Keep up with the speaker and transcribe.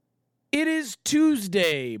is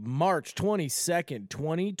Tuesday, March 22nd,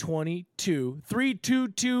 2022,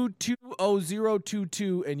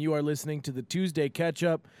 322-20022, and you are listening to the Tuesday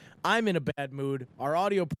Catch-Up. I'm in a bad mood. Our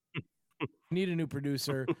audio need a new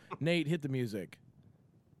producer. Nate, hit the music.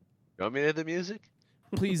 You want me to hit the music?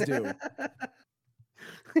 Please do.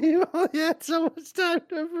 You only had so much time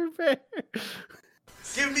to prepare.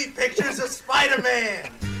 Give me pictures of Spider-Man!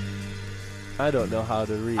 I don't know how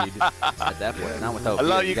to read. At that point, not without. I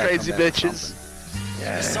love you, crazy bitches.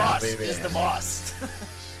 Yeah, the sauce is the boss.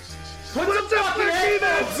 Put some fucking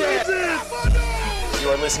heathens in! You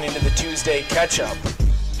are listening to the Tuesday Catch-Up.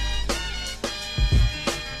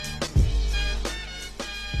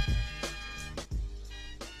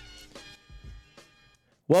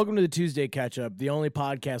 Welcome to the Tuesday Catch-Up, the only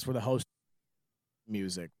podcast where the host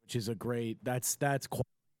music, which is a great. That's quite,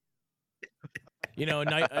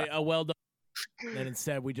 a well done. And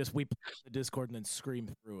instead, we play the Discord and then scream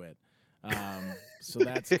through it. So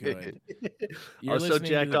that's good. You're Also, listening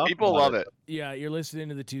jack to the- off. People love it. Yeah, you're listening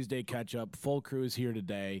to the Tuesday Catch-Up. Full crew is here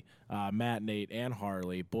today. Matt, Nate, and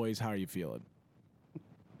Harley. Boys, how are you feeling?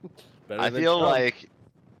 Better I than feel Trump. like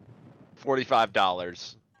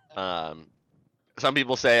 $45. Some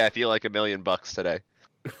people say I feel like $1 million today.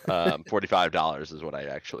 $45 is what I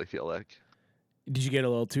actually feel like. Did you get a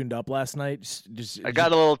little tuned up last night? I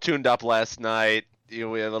got a little tuned up last night. We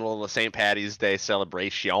had a little St. Patty's Day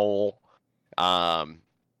celebration. I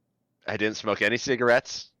didn't smoke any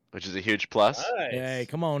cigarettes, which is a huge plus. Nice. Hey,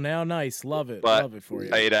 come on now. Nice. Love it. But Love it for you.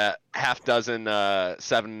 I ate a half dozen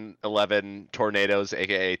 7-Eleven tornadoes,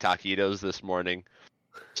 aka taquitos, this morning.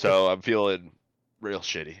 So I'm feeling real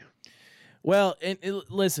shitty. Well,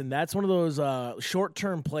 listen, that's one of those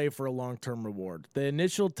short-term play for a long-term reward. The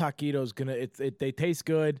initial taquitos they taste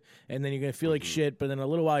good, and then you're gonna feel like shit. But then a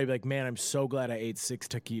little while, you're like, man, I'm so glad I ate 6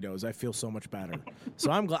 taquitos. I feel so much better. So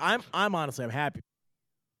I'm glad. I'm honestly, I'm happy.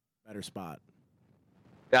 Better spot.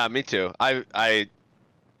 Yeah, me too. I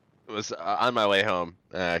was on my way home,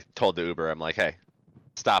 and I told the Uber, I'm like, hey,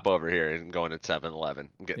 stop over here and going to 7-Eleven.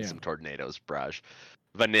 I'm getting some tornadoes, Braj.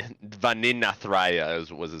 Vanina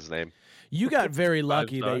Thraya was his name. You got very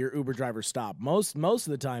lucky that Five-star. your Uber driver stopped. Most of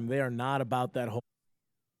the time, they are not about that whole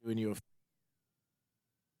doing you.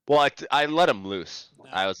 Well, I let him loose.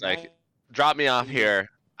 I was like, drop me off here.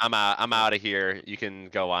 I'm out of here. You can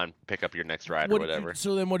go on, pick up your next ride or whatever.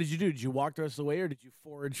 So then, what did you do? Did you walk the rest of the way, or did you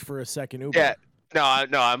forage for a second Uber? Yeah.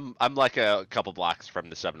 No, I'm like a couple blocks from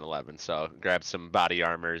the 7-Eleven, so grabbed some body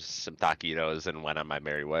armors, some taquitos, and went on my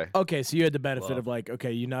merry way. Okay, so you had the benefit Love. of like,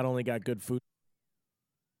 okay, you not only got good food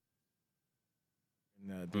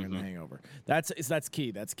during the hangover. That's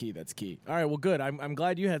key. That's key. All right, well, good. I'm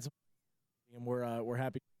glad you had some, and we're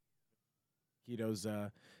happy.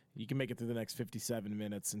 Ketos, you can make it through the next 57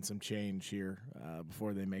 minutes and some change here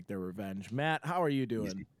before they make their revenge. Matt, how are you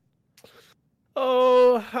doing?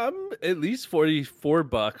 Oh, I'm at least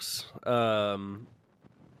 $44.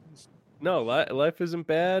 No, life isn't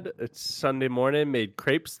bad. It's Sunday morning. Made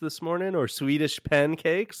crepes this morning, or Swedish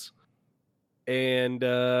pancakes, and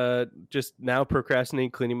just now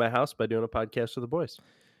procrastinating cleaning my house by doing a podcast with the boys.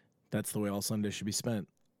 That's the way all Sundays should be spent.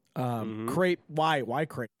 Mhm. Crepe, why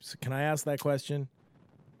crepes? Can I ask that question?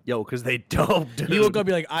 Yo, because they dope, dude. You woke up,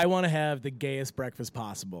 you're like, I want to have the gayest breakfast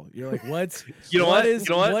possible. You're like, what? You know what? Is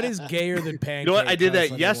You know what? what is gayer than pancakes? You know what? I did on a that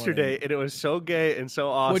Sunday yesterday, morning? and it was so gay and so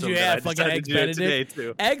awesome. What'd you that have? I Fucking decided Eggs to do it today, Benedict?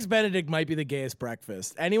 too. Eggs Benedict might be the gayest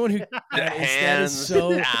breakfast. Anyone who that is Hands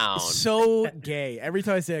so down. so gay. Every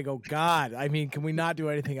time I say it, I go, God. I mean, can we not do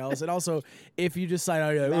anything else? And also, if you just sign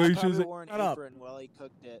out, you're like, oh, Matt you probably should wore an shut up. apron while he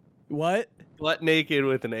cooked it. What? Butt naked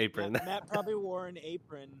with an apron. Matt probably wore an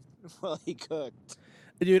apron while he cooked.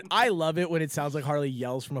 Dude, I love it when it sounds like Harley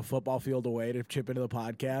yells from a football field away to chip into the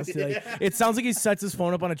podcast. Like, it sounds like he sets his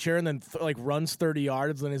phone up on a chair and then runs 30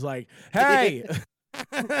 yards and he's like, hey.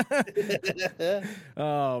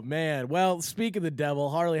 Oh, man. Well, speak of the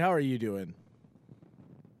devil, Harley, how are you doing?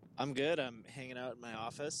 I'm good. I'm hanging out in my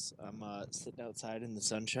office. I'm sitting outside in the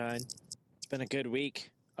sunshine. It's been a good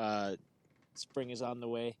week. Spring is on the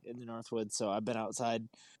way in the Northwoods, so I've been outside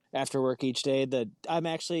after work each day. I'm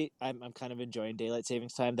kind of enjoying daylight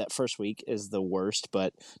savings time. That first week is the worst,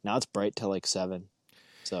 but now it's bright till like 7.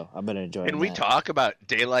 So I've been enjoying Can we that. talk about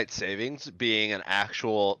daylight savings being an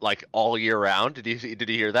actual like all year round? Did you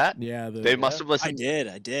hear that? Yeah. They must have I listened.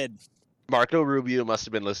 did. Marco Rubio must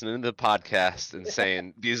have been listening to the podcast and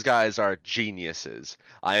saying these guys are geniuses.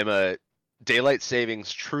 I am a daylight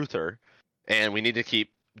savings truther, and we need to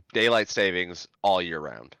keep daylight savings all year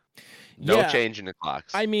round. No Yeah. change in the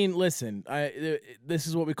clocks. I mean, listen, this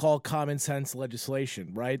is what we call common sense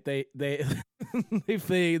legislation, right? They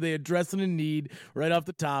they address a need right off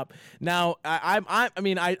the top. Now, I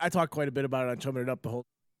mean, I talk quite a bit about it on Chumming It Up the whole,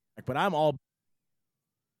 but I'm all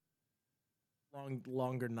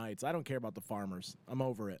longer nights. I don't care about the farmers. I'm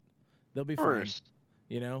over it. They'll be fine.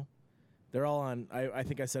 You know, they're all on. I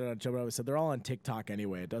think I said it on Chumming It Up. I said they're all on TikTok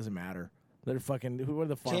anyway. It doesn't matter. They're fucking. Who are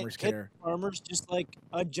the farmers care? Farmers just like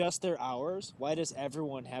adjust their hours? Why does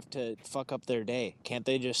everyone have to fuck up their day? Can't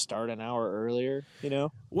they just start an hour earlier? You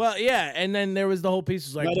know. Well, yeah, and then there was the whole piece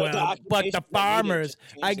was like, well, but the farmers.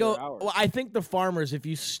 I go. Well, I think the farmers, if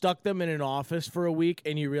you stuck them in an office for a week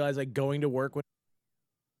and you realize like going to work with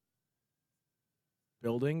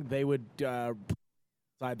building, they would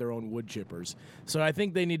inside their own wood chippers. So I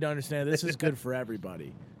think they need to understand this is good for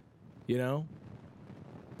everybody. You know.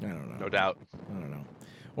 I don't know. No doubt. I don't know.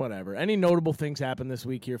 Whatever. Any notable things happen this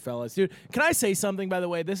week here, fellas? Dude, can I say something, by the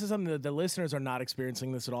way? This is something that the listeners are not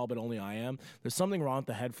experiencing this at all, but only I am. There's something wrong with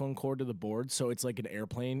the headphone cord to the board, so it's like an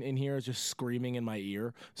airplane in here is just screaming in my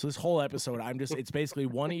ear. So this whole episode, it's basically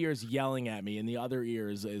one ear is yelling at me and the other ear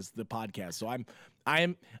is the podcast. So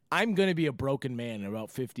I'm going to be a broken man in about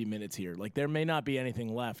 50 minutes here. Like there may not be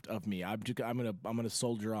anything left of me. I'm going to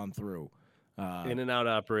soldier on through. In and out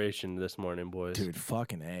operation this morning, boys. Dude,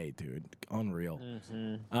 fucking A, dude. Unreal.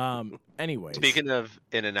 Mm-hmm. Anyway. Speaking of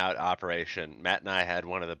in and out operation, Matt and I had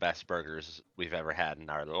one of the best burgers we've ever had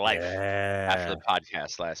in our life after the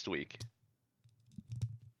podcast last week.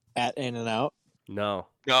 At In and Out? No,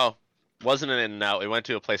 wasn't an In and Out. We went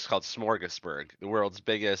to a place called Smorgasburg, the world's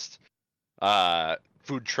biggest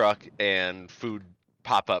food truck and food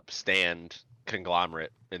pop-up stand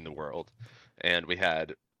conglomerate in the world. And we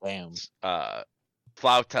had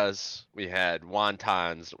flautas, we had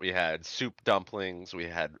wontons, we had soup dumplings, we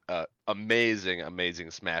had amazing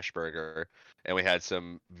smash burger, and we had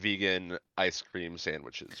some vegan ice cream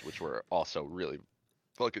sandwiches, which were also really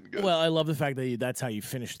fucking good. Well, I love the fact that that's how you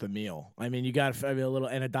finish the meal. I mean, you got a little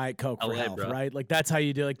and a Diet Coke for health, right? Like that's how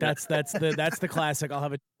you do. Like that's the classic. I'll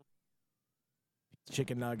have a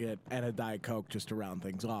chicken nugget and a Diet Coke just to round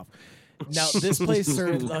things off. Now, this place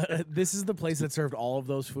served. This is the place that served all of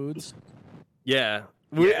those foods. Yeah,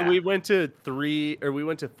 we went to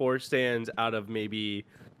 4 stands out of maybe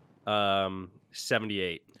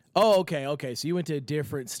 78. Oh, okay. So you went to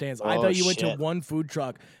different stands. I thought you went to one food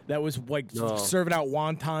truck that was like serving out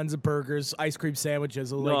wontons, burgers, ice cream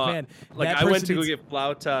sandwiches. Man, I went to go get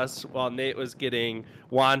flautas while Nate was getting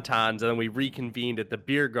wontons, and then we reconvened at the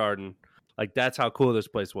beer garden. Like that's how cool this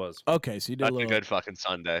place was. Okay, so you did a good fucking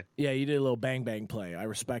Sunday. Yeah, you did a little bang play. I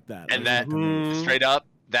respect that. And that straight up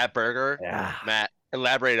that burger. Yeah. Matt,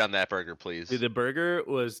 elaborate on that burger, please. Dude, the burger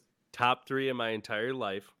was top 3 in my entire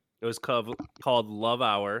life. It was called Love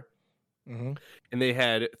Hour, and they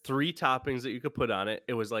had 3 toppings that you could put on it.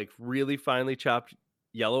 It was like really finely chopped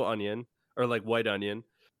yellow onion or like white onion,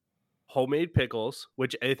 homemade pickles,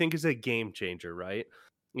 which I think is a game changer, right?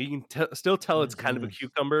 You can still tell it's kind of a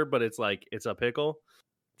cucumber, but it's like it's a pickle.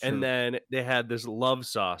 True. And then they had this love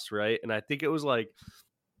sauce, right? And I think it was like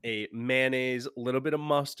a mayonnaise, a little bit of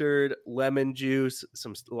mustard, lemon juice,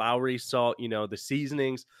 some Lowry salt, the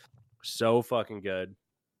seasonings. So fucking good.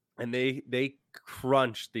 And they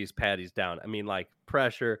crunched these patties down. I mean, like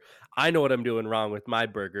pressure. I know what I'm doing wrong with my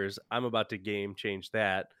burgers. I'm about to game change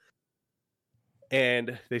that.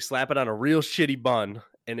 And they slap it on a real shitty bun,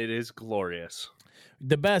 and it is glorious.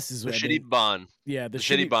 The best is the shitty bun. Yeah, the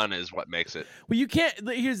shitty bun is what makes it. Well, you can't.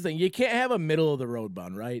 Here's the thing: you can't have a middle of the road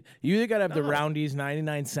bun, right? You either gotta have the Roundy's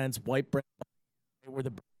 99 cents white bread, where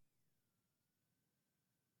the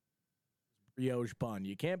brioche bun.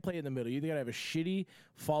 You can't play in the middle. You either gotta have a shitty,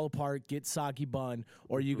 fall apart, get soggy bun,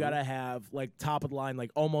 or you gotta have like top of the line, like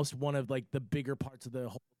almost one of like the bigger parts of the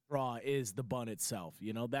whole draw is the bun itself.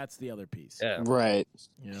 That's the other piece. Yeah. Right.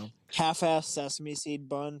 Half-ass sesame seed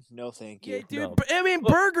bun? No, thank you. Yeah, dude. No. I mean,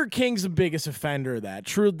 Burger King's the biggest offender of that.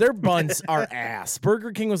 True, their buns are ass.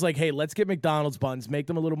 Burger King was like, hey, let's get McDonald's buns, make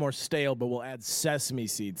them a little more stale, but we'll add sesame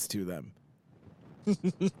seeds to them.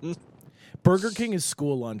 Burger King is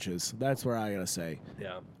school lunches. That's where I gotta say.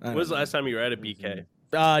 Yeah. When was the last time you were at a BK?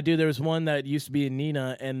 Dude, there was one that used to be in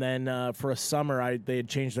Neenah, and then for a summer, they had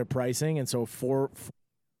changed their pricing, and so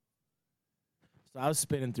I was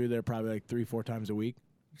spinning through there probably like 3-4 times a week.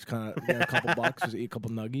 Just kind of a couple bucks, just eat a couple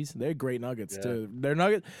nuggies. They're great nuggets too. They're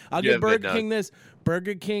nuggets. I'll You give have good Burger King this.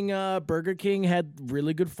 Burger King had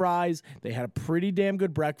really good fries. They had a pretty damn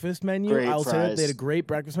good breakfast menu. Great I'll say that they had a fries. great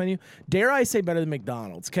breakfast menu. Dare I say better than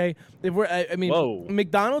McDonald's? Okay, if we're, I mean, Whoa.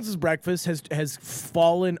 McDonald's breakfast has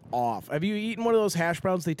fallen off. Have you eaten one of those hash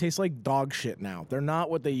browns? They taste like dog shit now. They're not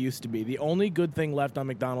what they used to be. The only good thing left on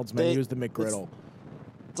McDonald's menu is the McGriddle.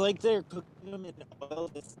 It's like they're cooking them in oil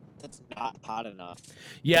that's not hot enough. They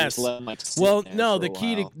Yes. just let 'em, like, sit Well, there no, for the a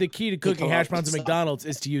key to while. the key to cooking come hash up browns at with McDonald's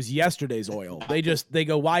is to use yesterday's oil. They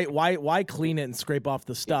go why clean it and scrape off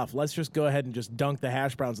the stuff? Let's just go ahead and just dunk the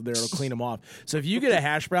hash browns in there. It'll clean them off. So if you get a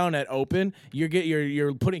hash brown at open,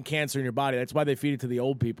 you're putting cancer in your body. That's why they feed it to the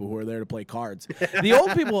old people who are there to play cards. The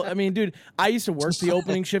old people, I mean, dude, I used to work the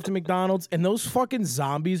opening shift at McDonald's, and those fucking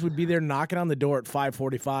zombies would be there knocking on the door at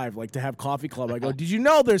 5:45, like to have coffee club. I go, did you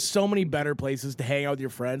know there's so many better places to hang out with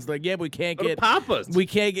your friends? Like, yeah, but we can't Go to get Papa's. we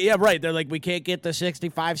can't get, yeah, right. They're like, we can't get the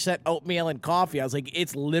 65-cent oatmeal and coffee. I was like,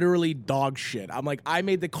 it's literally dog shit. I'm like, I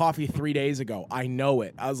made the coffee 3 days ago. I know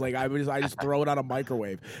it. I was like, I just throw it on a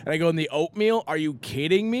microwave. And I go, in the oatmeal? Are you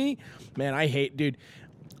kidding me? Man, I hate, dude.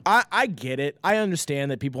 I get it. I understand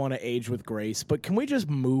that people want to age with grace, but can we just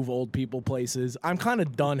move old people places? I'm kind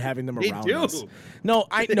of done having them They around do. us. No,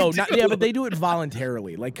 yeah, but they do it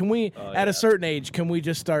voluntarily. Like, can we, at a certain age, can we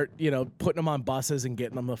just start, putting them on buses and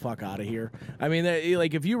getting them the fuck out of here? I mean,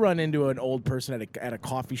 like, if you run into an old person at a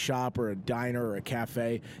coffee shop or a diner or a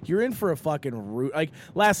cafe, you're in for a fucking root. Like,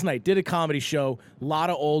 last night, did a comedy show, a lot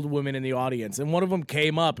of old women in the audience, and one of them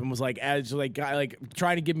came up and was like,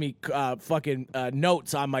 trying to give me fucking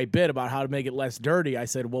notes on my bit about how to make it less dirty. I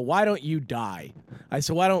said, well, why don't you die? I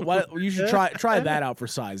said, why you should try that out for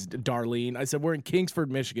size, Darlene. I said, we're in Kingsford,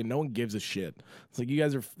 Michigan. No one gives a shit. It's like, you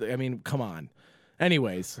guys are, I mean, come on.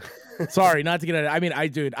 Anyways, sorry, not to get at it. I mean,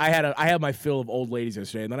 I had my fill of old ladies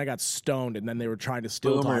yesterday, and then I got stoned, and then they were trying to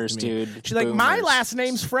still Boomers, talk to me. dude. She's like, my Boomers. last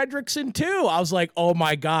name's Fredrickson too. I was like, oh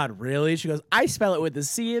my God, really? She goes, I spell it with a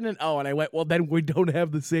C and an O, and I went, well, then we don't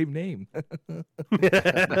have the same name.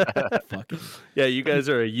 Fucking. Yeah, you guys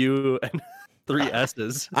are a U and 3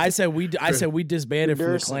 S's. I said we disbanded from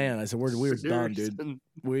the Fredrickson. clan. I said we're done, dude.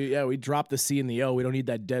 We dropped the C and the O. We don't need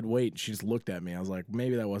that dead weight. She just looked at me. I was like,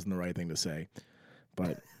 maybe that wasn't the right thing to say.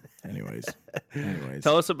 But anyways.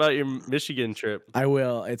 Tell us about your Michigan trip. I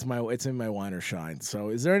will. It's in my wine or shine. So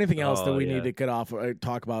is there anything else that we yeah. need to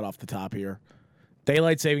talk about off the top here?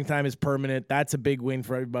 Daylight saving time is permanent. That's a big win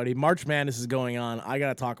for everybody. March Madness is going on. I got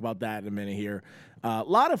to talk about that in a minute here. A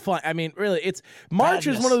lot of fun. I mean, really, it's March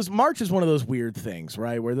is one of those weird things,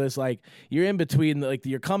 right? Where there's like you're in between, like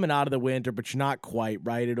you're coming out of the winter, but you're not quite,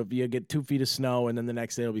 right? You get 2 feet of snow, and then the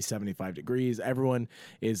next day it'll be 75 degrees. Everyone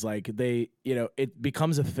is like it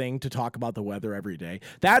becomes a thing to talk about the weather every day.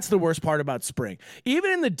 That's the worst part about spring.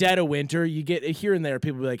 Even in the dead of winter, you get here and there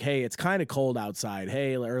people be like, "Hey, it's kind of cold outside."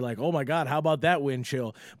 Hey, or like, "Oh my God, how about that wind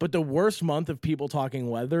chill?" But the worst month of people talking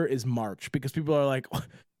weather is March because people are like.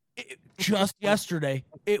 Just yesterday,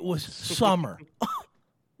 it was summer.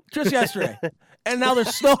 Just yesterday. And now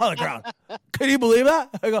there's snow on the ground. Can you believe that?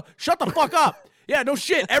 I go, shut the fuck up. Yeah, no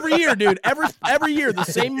shit. Every year, dude. Every year, the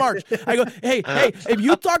same March. I go, hey, if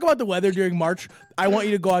you talk about the weather during March, I want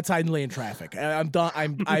you to go outside and lay in traffic. I'm done.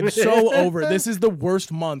 I'm so over it. This is the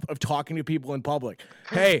worst month of talking to people in public.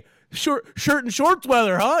 Hey, shirt and shorts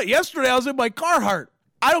weather, huh? Yesterday, I was in my Carhartt.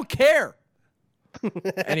 I don't care.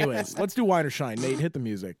 Anyways, let's do wine or shine. Nate, hit the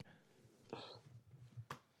music.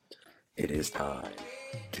 It is time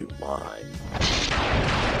to wine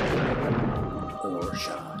or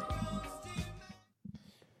shine.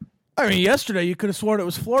 I mean, yesterday you could have sworn it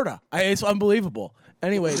was Florida. It's unbelievable.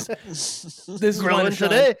 Anyways, this is wine or Grilling shine.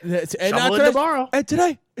 today, And not shoveling today. tomorrow. And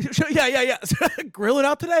today, yeah. Grilling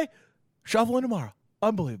out today, shoveling tomorrow.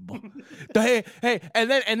 Unbelievable. hey,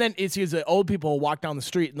 and then it's the old people will walk down the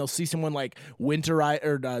street and they'll see someone like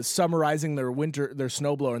summarizing their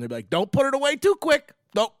snowblower, and they'll be like, "Don't put it away too quick.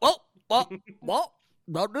 Don't. Well,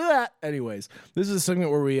 don't do that." Anyways, this is a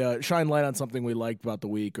segment where we shine light on something we liked about the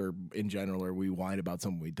week, or in general, or we whine about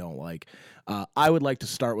something we don't like. I would like to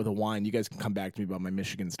start with a wine. You guys can come back to me about my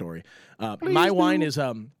Michigan story. My wine is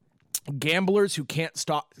gamblers who can't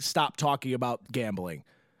stop talking about gambling.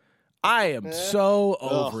 I am so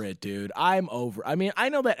over it, dude. I'm over. I mean, I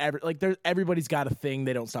know that everybody's got a thing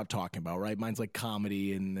they don't stop talking about, right? Mine's like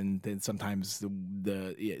comedy, and then sometimes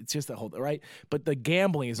it's just a whole right. But the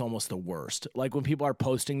gambling is almost the worst. Like when people are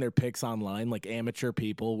posting their picks online, like amateur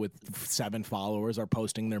people with 7 followers are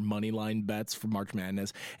posting their money line bets for March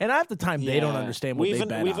Madness, and half the time they don't understand what they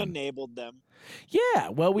bet We've on. enabled them. Yeah,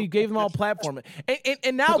 well, we gave them all a platform,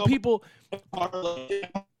 and now people.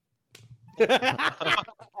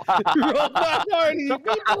 Robot Hardy. Do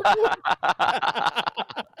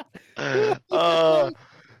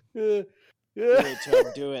it, Tom,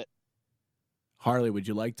 do it. Harley, would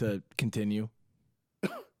you like to continue?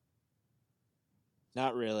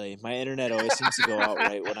 Not really. My internet always seems to go out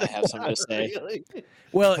right when I have something to say.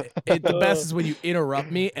 Well, the best is when you interrupt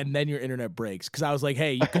me and then your internet breaks. Because I was like,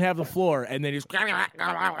 hey, you can have the floor. And then you just,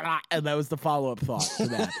 and that was the follow-up thought to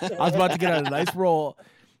that. I was about to get on a nice roll.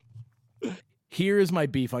 Here is my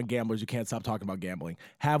beef on gamblers who can't stop talking about gambling.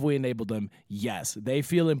 Have we enabled them? Yes. They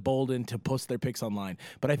feel emboldened to post their picks online.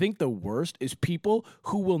 But I think the worst is people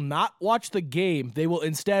who will not watch the game. They will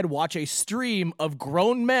instead watch a stream of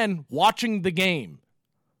grown men watching the game.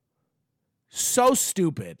 So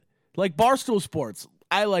stupid. Like Barstool Sports.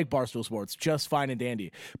 I like Barstool Sports just fine and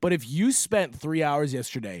dandy. But if you spent 3 hours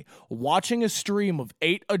yesterday watching a stream of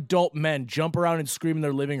 8 adult men jump around and scream in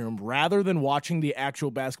their living room rather than watching the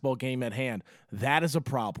actual basketball game at hand, that is a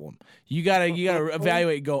problem. You gotta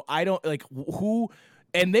evaluate and go, I don't like who.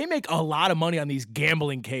 And they make a lot of money on these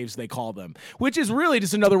gambling caves, they call them, which is really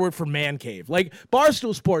just another word for man cave. Like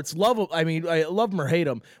Barstool Sports, I love them or hate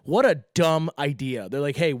them. What a dumb idea. They're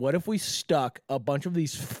like, hey, what if we stuck a bunch of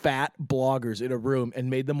these fat bloggers in a room and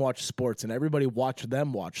made them watch sports and everybody watched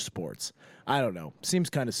them watch sports? I don't know. Seems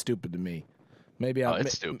kind of stupid to me. Maybe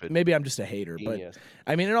it's stupid. Maybe I'm just a hater, Genius.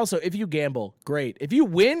 but I mean, and also if you gamble, great. If you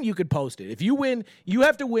win, you could post it. If you win, you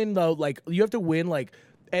have to win though. Like you have to win like.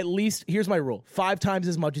 At least, here's my rule, 5 times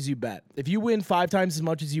as much as you bet. If you win 5 times as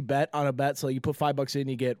much as you bet on a bet, so you put $5 in,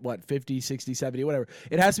 you get, what, 50, 60, 70, whatever.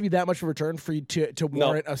 It has to be that much of a return for you to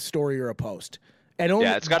warrant a story or a post. And only,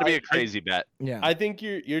 yeah, it's got to be a crazy bet. Yeah, I think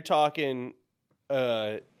you're talking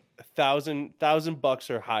 $1,000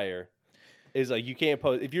 or higher is like you can't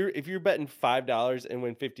post if you're betting $5 and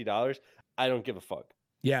win $50. I don't give a fuck.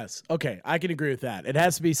 Yes. Okay. I can agree with that. It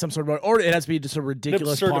has to be some sort of, or it has to be just a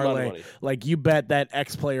ridiculous parlay. Like you bet that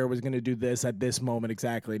X player was going to do this at this moment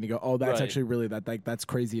exactly, and you go, "Oh, that's actually really that's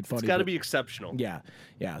crazy and funny." It's got to be exceptional. Yeah.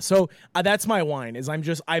 Yeah. So that's my whine. Is I'm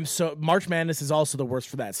so March Madness is also the worst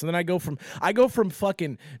for that. So then I go from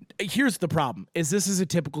fucking. Here's the problem: is this is a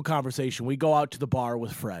typical conversation. We go out to the bar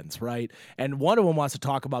with friends, right? And one of them wants to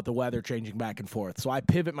talk about the weather changing back and forth. So I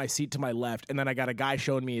pivot my seat to my left, and then I got a guy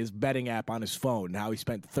showing me his betting app on his phone and how he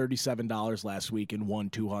spent $37 last week and won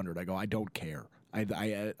 $200. I go, I don't care.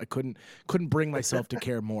 I couldn't bring myself to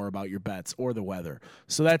care more about your bets or the weather.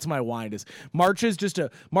 So that's my whine. Is March is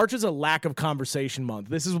a lack of conversation month.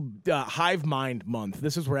 This is hive mind month.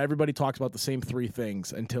 This is where everybody talks about the same 3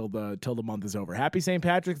 things until the month is over. Happy St.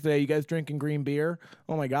 Patrick's Day. You guys drinking green beer?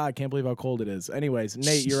 Oh my God, I can't believe how cold it is. Anyways,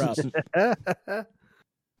 Nate, you're up.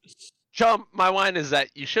 Chum, my whine is that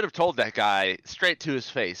you should have told that guy straight to his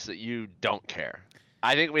face that you don't care.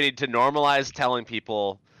 I think we need to normalize telling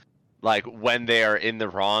people like when they are in the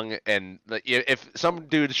wrong, and if some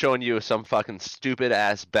dude's showing you some fucking stupid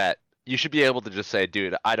ass bet, you should be able to just say,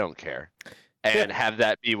 dude, I don't care, and have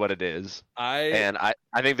that be what it is. I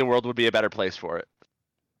think the world would be a better place for it.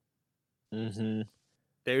 Mm-hmm.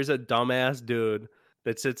 There's a dumbass dude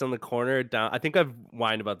that sits on the corner down. I think I've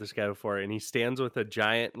whined about this guy before, and he stands with a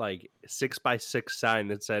giant 6x6 sign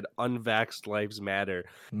that said "Unvaxxed Lives Matter."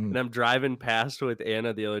 And I'm driving past with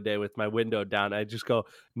Anna the other day with my window down. I just go,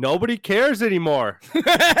 nobody cares anymore.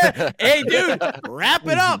 Hey, dude, wrap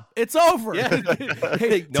it up. It's over. Yeah.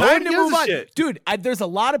 Hey, No time one to gives move a on. shit. Dude, there's a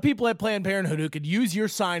lot of people at Planned Parenthood who could use your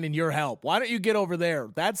sign and your help. Why don't you get over there?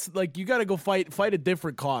 That's like, you got to go fight a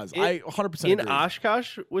different cause. I 100% In agree.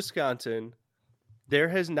 Oshkosh, Wisconsin, there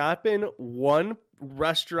has not been one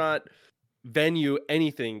restaurant, venue,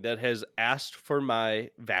 anything that has asked for my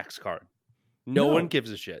Vax card. No one gives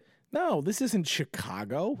a shit. No, this isn't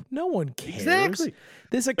Chicago. No one cares. Exactly.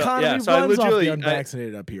 This economy so I runs off the literally-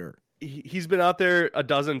 unvaccinated up here. He's been out there a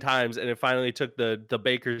dozen times, and it finally took the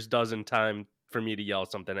baker's dozen time for me to yell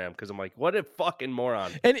something at him because I'm like, what a fucking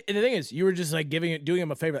moron. And the thing is, you were just like doing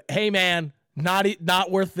him a favor. Hey, man.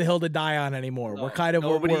 Not worth the hill to die on anymore. No, we're kind of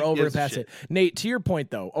nobody we're over gives a past shit. it. Nate, to your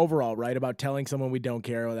point though, overall, right, about telling someone we don't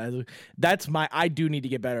care. I do need to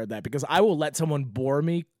get better at that because I will let someone bore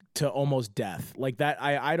me to almost death like that.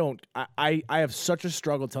 I have such a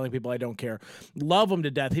struggle telling people I don't care. Love him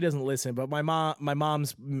to death. He doesn't listen, but my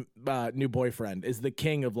mom's new boyfriend is the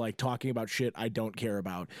king of like talking about shit I don't care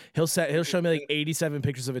about. He'll show me like 87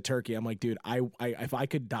 pictures of a turkey. I'm like, dude, if I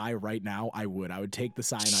could die right now, I would take the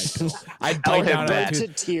cyanide pill. I'd bite down on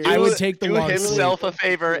it too. I would take the do long himself sleep. a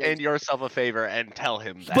favor and yourself a favor and tell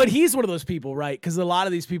him that. But he's one of those people, right? Because a lot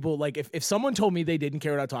of these people, like if someone told me they didn't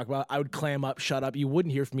care what I talk about, I would clam up, shut up. You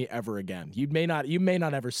wouldn't hear from me me ever again. You may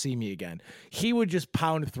not ever see me again. He would just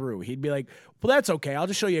pound through. He'd be like, well, that's okay. I'll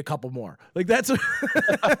just show you a couple more. Like that's hey,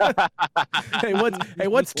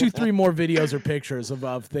 what's 2-3 more videos or pictures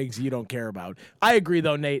of things you don't care about? I agree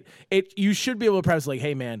though, Nate. You should be able to preface like,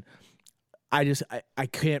 hey man, I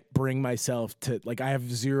can't bring myself to, like, I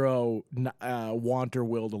have zero want or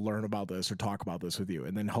will to learn about this or talk about this with you,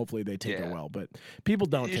 and then hopefully they take it well. But people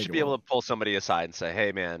don't. You should be able to pull somebody aside and say,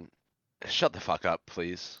 "Hey, man, shut the fuck up,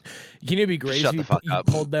 please." You know, it'd be great. Shut the fuck up.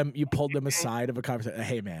 You pulled them aside of a conversation.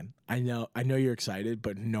 Hey, man, I know you're excited,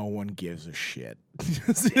 but no one gives a shit.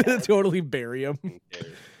 Totally bury them.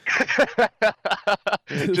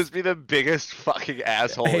 Just be the biggest fucking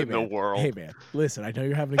asshole in the world. Hey man, listen, I know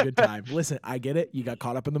you're having a good time. Listen, I get it. You got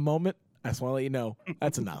caught up in the moment. I just want to let you know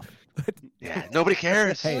that's enough. Yeah, nobody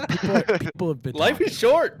cares. Hey, people have been. Life is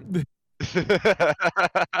short.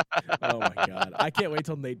 Oh my god, I can't wait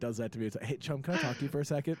till Nate does that to me. It's like, hey chum, can I talk to you for a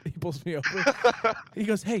second? He pulls me over. He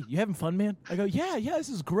goes, hey, you having fun, man? I go, yeah, this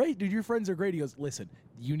is great, dude. Your friends are great. He goes, listen,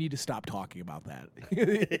 you need to stop talking about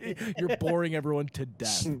that. You're boring everyone to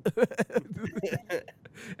death.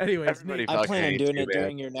 Anyways, Nate, I plan on doing it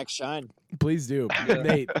during your next shine. Please do.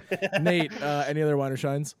 Nate, any other wine or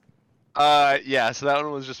shines? Yeah, so that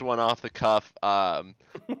one was just one off the cuff. I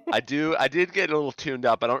did get a little tuned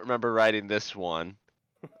up. I don't remember writing this one.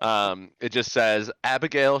 It just says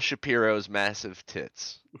Abigail Shapiro's massive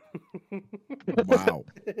tits. Wow.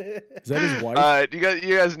 Is that his wife?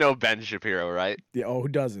 You guys know Ben Shapiro, right? Yeah. Oh, who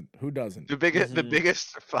doesn't? The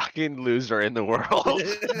biggest fucking loser in the world.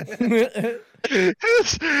 The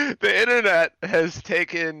internet has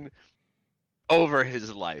taken over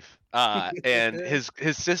his life. And his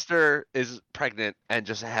sister is pregnant and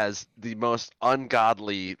just has the most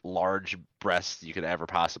ungodly large breasts you could ever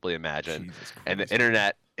possibly imagine. And the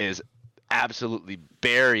internet is absolutely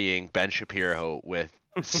burying Ben Shapiro with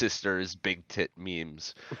sister's big tit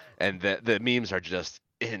memes. And the memes are just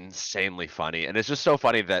insanely funny. And it's just so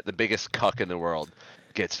funny that the biggest cuck in the world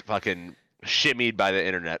gets fucking shimmied by the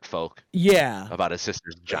internet folk. Yeah. About his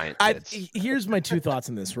sister's giant tits. Here's my two thoughts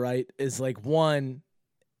on this, right? Is like, one,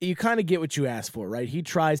 you kind of get what you ask for, right? He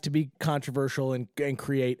tries to be controversial and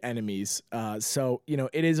create enemies. So, you know,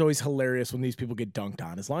 it is always hilarious when these people get dunked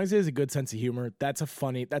on. As long as he has a good sense of humor, that's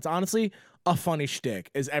honestly a funny shtick.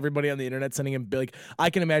 Is everybody on the internet sending him, like, I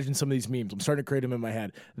can imagine some of these memes. I'm starting to create them in my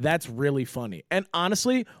head. That's really funny. And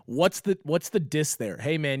honestly, what's the diss there?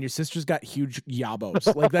 Hey man, your sister's got huge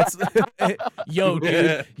yabos. Like that's, yo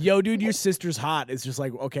dude, your sister's hot. It's just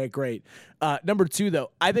like, okay, great. Number two though,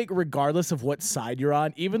 I think regardless of what side you're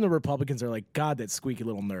on, even the Republicans are like, God, that squeaky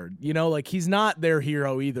little nerd. You know, like he's not their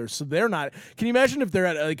hero either. So they're not. Can you imagine if they're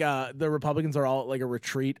at like the Republicans are all at, like, a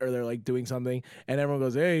retreat or they're like doing something and everyone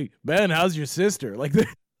goes, hey Ben, how's your sister? Like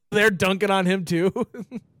they're dunking on him too.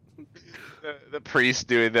 the priest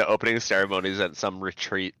doing the opening ceremonies at some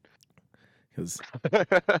retreat.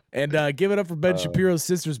 And give it up for Ben Shapiro's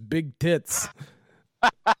sister's big tits.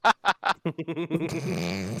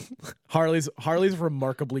 Harley's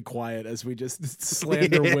remarkably quiet as we just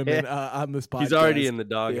slander women on this podcast. He's already in the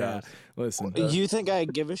doghouse. Yeah. Listen, You think I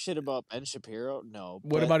give a shit about Ben Shapiro? No.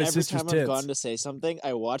 What about his sister's tits? Every time I've gone to say something,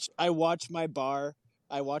 I watch my bar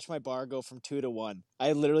go from 2 to 1.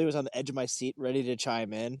 I literally was on the edge of my seat ready to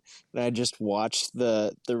chime in, and I just watched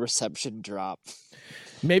the reception drop.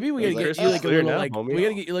 Maybe we gotta get you like a little we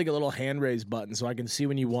gotta get you like a little hand raise button so I can see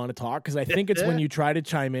when you want to talk, because I think it's when you try to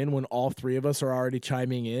chime in when all three of us are already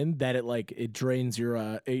chiming in that it drains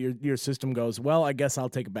your system goes, well, I guess I'll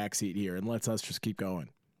take a back seat here and lets us just keep going.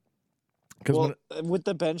 Well, with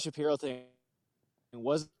the Ben Shapiro thing, it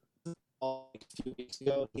wasn't all like a few weeks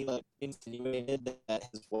ago. He insinuated that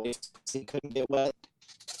his wife couldn't get wet.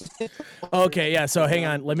 Okay, yeah. So hang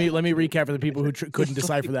on. Let me recap for the people who couldn't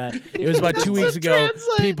decipher that. It was about 2 weeks ago.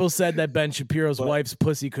 People said that Ben Shapiro's wife's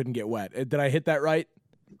pussy couldn't get wet. Did I hit that right?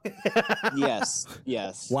 Yes.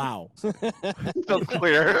 Wow. So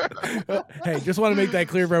clear. Hey, just want to make that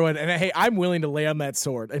clear for everyone. And hey, I'm willing to lay on that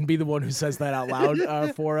sword and be the one who says that out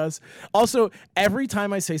loud for us. Also, every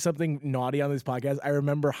time I say something naughty on this podcast, I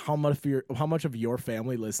remember how much of your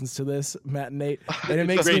family listens to this, Matt and Nate. And it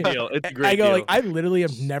makes It's a great deal. It's a great I go deal. like, I literally am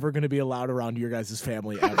never going to be allowed around your guys'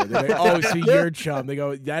 family ever. They're like, oh, so you're a chum. They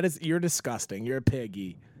go, you're disgusting. You're a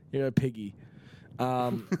piggy. You're a piggy.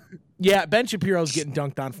 Yeah, Ben Shapiro's getting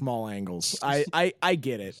dunked on from all angles. I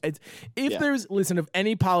get it. There's of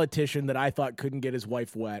any politician that I thought couldn't get his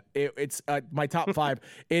wife wet, it's my top 5.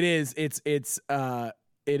 It is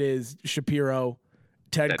Shapiro,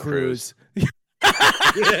 Ted Cruz.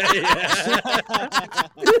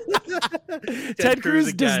 Ted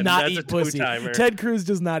Cruz does again. not That's eat a pussy. two-timer. Ted Cruz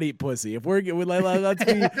does not eat pussy. If we're let's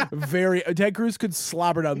be very, Ted Cruz could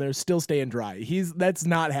slobber down there, still staying dry. That's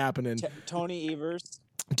not happening. Tony Evers.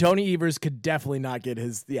 Tony Evers could definitely not get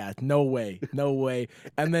his. Yeah, no way.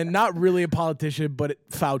 And then not really a politician, but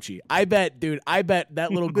Fauci. I bet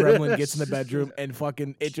that little gremlin gets in the bedroom and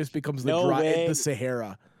fucking it just becomes the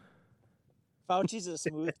Sahara. Fauci's a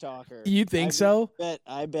smooth talker. You think so?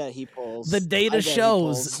 I bet he pulls. The data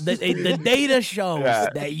shows the data shows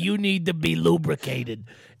that you need to be lubricated.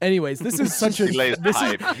 Anyways, this is such a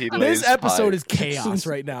this episode is chaos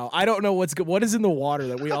right now. I don't know what is in the water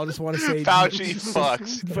that we all just want to say. Fauci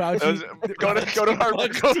fucks. Fauci. Go to our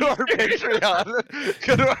Patreon.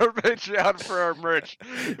 Go to our Patreon for our merch.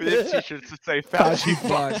 We have t-shirts that say Fauci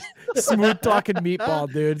fucks. Smooth talking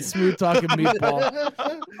meatball, dude. Smooth talking meatball.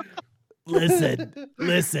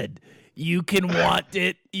 Listen. You can want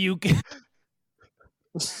it. You can.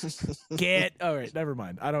 Can't. All right, never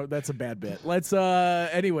mind. I don't. That's a bad bit. Let's.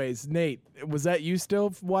 Anyways, Nate, was that you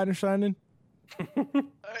still wine and shining?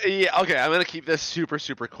 Yeah. Okay. I'm gonna keep this super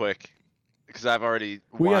quick because I've already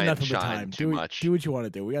we got wine nothing but shined time. too much. Do what you want to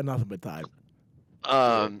do. We got nothing but time.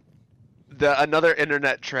 Another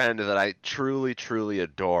internet trend that I truly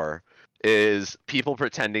adore is people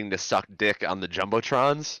pretending to suck dick on the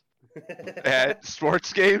jumbotrons at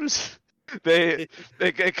sports games.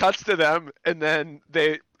 It cuts to them and then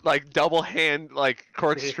they like double hand like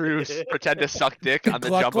corkscrews pretend to suck dick on the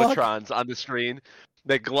jumbotrons on the screen.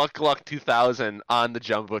 They Gluck 2000 on the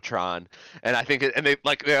jumbotron, and I think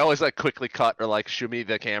they always like quickly cut or like shimmy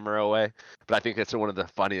the camera away. But I think it's one of the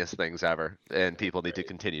funniest things ever, and people need to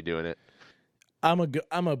continue doing it. I'm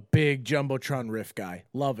a big jumbotron riff guy.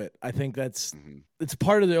 Love it. I think it's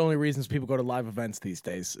part of the only reasons people go to live events these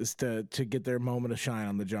days is to get their moment of shine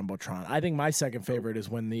on the jumbotron. I think my second favorite is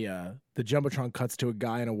when the jumbotron cuts to a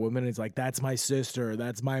guy and a woman and he's like, "That's my sister,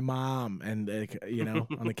 that's my mom," and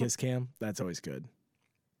on the kiss cam. That's always good.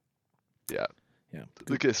 Yeah.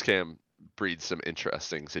 The kiss cam breeds some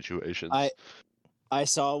interesting situations. I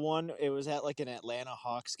saw one. It was at like an Atlanta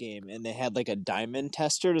Hawks game, and they had like a diamond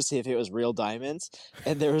tester to see if it was real diamonds.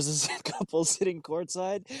 And there was this couple sitting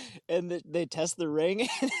courtside, and they test the ring,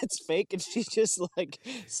 and it's fake. And she just like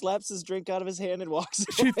slaps his drink out of his hand and walks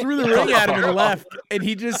away. She threw the ring at him and left, and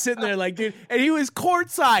he just sitting there like, dude. And he was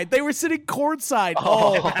courtside. They were sitting courtside.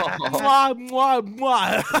 Mwah, mwah,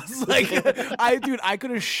 mwah. I was like, I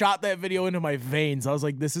could have shot that video into my veins. I was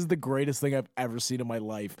like, this is the greatest thing I've ever seen in my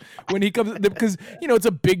life. When he comes, because it's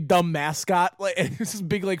a big dumb mascot, like it's just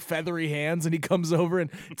big like feathery hands, and he comes over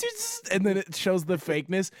and then it shows the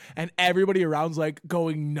fakeness, and everybody around's like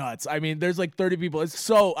going nuts. I mean, there's like 30 people. It's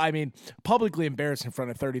so publicly embarrassed in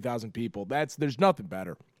front of 30,000 people. There's nothing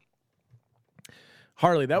better.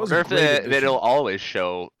 Harley, that was a great addition. It'll always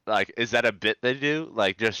show, like, is that a bit they do?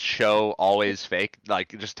 Like, just show always fake?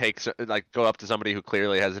 Like, just go up to somebody who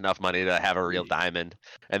clearly has enough money to have a real diamond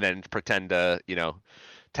and then pretend to,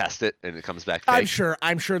 test it and it comes back fake.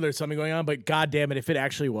 I'm sure there's something going on, but god damn it, if it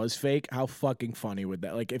actually was fake, how fucking funny would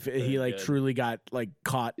that? Like if he like truly got like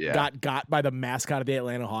caught, got by the mascot of the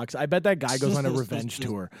Atlanta Hawks, I bet that guy goes on a revenge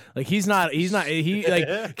tour. Like he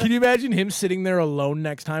like, can you imagine him sitting there alone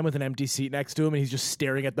next time with an empty seat next to him and he's just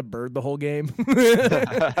staring at the bird the whole game? You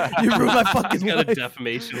ruined my fucking He's got life. a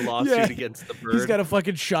defamation lawsuit against the bird. He's got a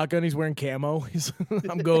fucking shotgun, he's wearing camo.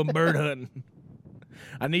 I'm going bird hunting.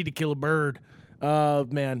 I need to kill a bird.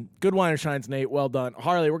 Man, good wine or shines, Nate. Well done.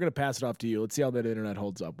 Harley, we're going to pass it off to you. Let's see how that internet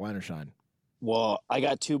holds up. Wine or shine? Well, I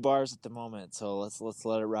got 2 bars at the moment, so let's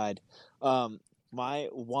let it ride. My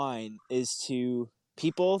wine is to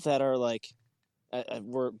people that are like,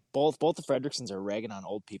 we're both the Fredricksons are ragging on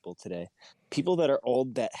old people today. People that are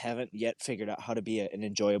old that haven't yet figured out how to be an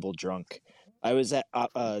enjoyable drunk. I was at,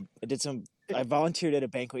 I volunteered at a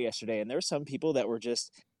banquet yesterday, and there were some people that were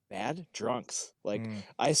just bad drunks. Like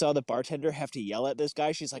I saw the bartender have to yell at this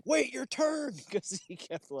guy. She's like, "Wait your turn," because he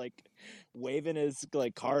kept like waving his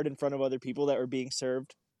like card in front of other people that were being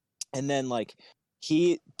served. And then like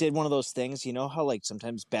he did one of those things, you know how like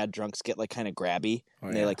sometimes bad drunks get like kind of grabby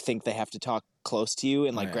and they like think they have to talk close to you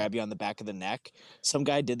and like grab you on the back of the neck. Some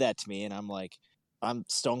guy did that to me, and I'm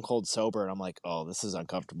stone cold sober, and I'm like, oh, this is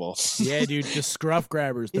uncomfortable. Yeah, dude, just scruff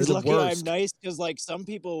grabbers. They're He's the lucky worst. I'm nice, because like some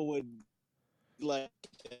people would like.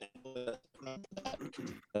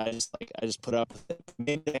 I just put up with it.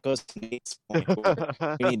 Maybe that goes to Nate's point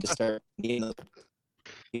where we need to start meeting the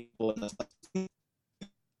people in the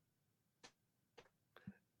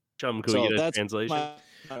Chum, can we get a translation?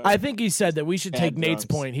 I think he said that we should take Bad Nate's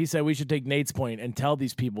drunks. point. He said we should take Nate's point and tell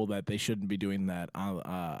these people that they shouldn't be doing that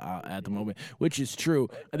at the moment, which is true.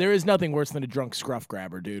 There is nothing worse than a drunk scruff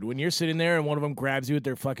grabber, dude. When you're sitting there and one of them grabs you with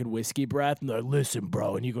their fucking whiskey breath and they're like, listen,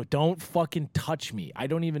 bro, and you go, don't fucking touch me. I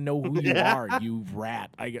don't even know who you are, you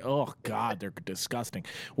rat. Oh God, they're disgusting.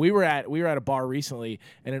 We were at a bar recently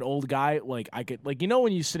and an old guy, like I could, like, you know,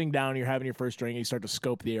 when you're sitting down and you're having your first drink and you start to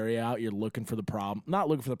scope the area out, you're looking for the problem, not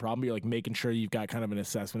looking for the problem, but you're like making sure you've got kind of an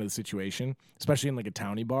assessment of the situation, especially in like a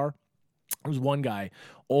towny bar. There was one guy,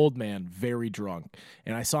 old man, very drunk,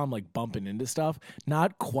 and I saw him like bumping into stuff,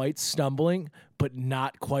 not quite stumbling, but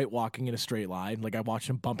not quite walking in a straight line. Like I watched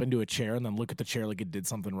him bump into a chair and then look at the chair like it did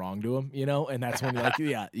something wrong to him, you know? And that's when you're like,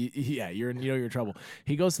 yeah, you're in trouble.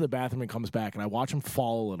 He goes to the bathroom and comes back, and I watch him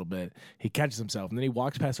fall a little bit. He catches himself, and then he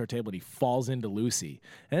walks past our table and he falls into Lucy.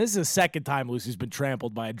 And this is the second time Lucy's been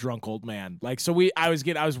trampled by a drunk old man. Like, so I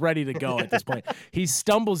was ready to go at this point. He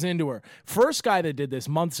stumbles into her. First guy that did this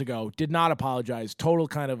months ago did not apologize. Total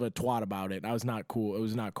kind of a twat about it. I was not cool. It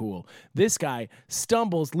was not cool. This guy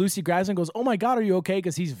stumbles. Lucy grabs him and goes, oh my God, are you okay?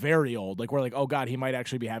 Because he's very old. Like, we're like, oh God, he might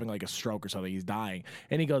actually be having like a stroke or something. He's dying.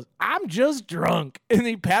 And he goes, I'm just drunk. And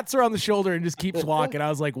he pats her on the shoulder and just keeps walking. I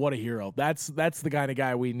was like, what a hero. That's the kind of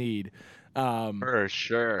guy we need. For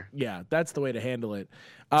sure. Yeah, that's the way to handle it.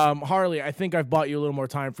 Harley, I think I've bought you a little more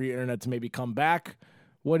time for your internet to maybe come back.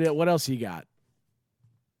 What else you got?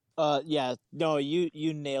 Yeah, no,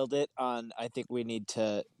 you nailed it on. I think we need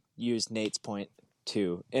to use Nate's point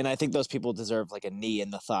too, and I think those people deserve like a knee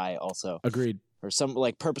in the thigh also. Agreed. Or some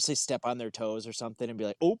like purposely step on their toes or something and be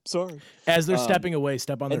like, "Oh, sorry." As they're stepping away,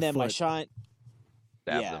 step on their and then foot. my shine.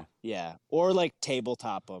 Stab Yeah, them. yeah, or like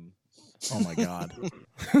tabletop them. Oh my God.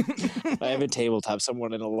 I haven't tabletop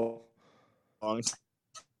someone in a long time.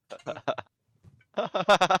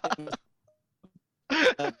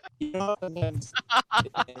 You know,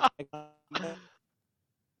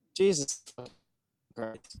 Jesus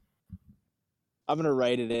Christ. I'm gonna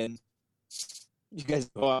write it in. You guys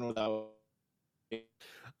go on without.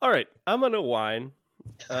 All right, I'm gonna whine.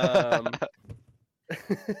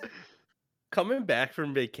 Coming back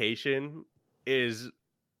from vacation is,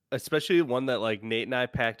 especially one that like Nate and I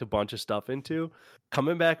packed a bunch of stuff into.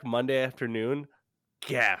 Coming back Monday afternoon,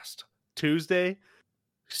 gassed. Tuesday,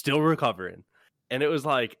 still recovering. And it was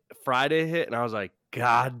like Friday hit, and I was like,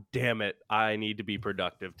 God damn it, I need to be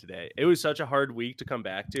productive today. It was such a hard week to come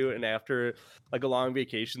back to, and after like a long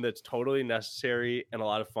vacation that's totally necessary and a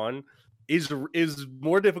lot of fun, is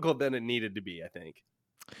more difficult than it needed to be, I think.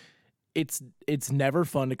 It's never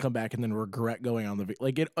fun to come back and then regret going on the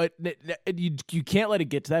like you can't let it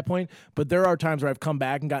get to that point. But there are times where I've come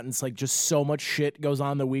back and gotten like just so much shit goes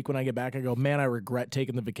on the week when I get back. I go, man, I regret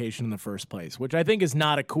taking the vacation in the first place, which I think is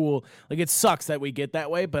not a cool. Like it sucks that we get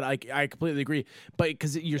that way, but I completely agree. But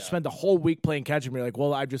because you spent the whole week playing catch up, you're like,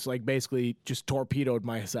 well, I've just like basically just torpedoed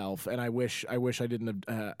myself, and I wish I didn't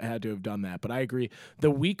have had to have done that. But I agree.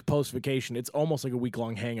 The week post vacation, it's almost like a week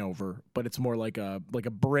long hangover, but it's more like a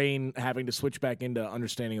brain having to switch back into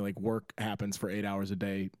understanding like work happens for 8 hours a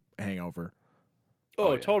day hangover.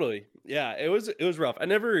 Oh, totally. Yeah, it was rough. I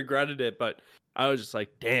never regretted it, but I was just like,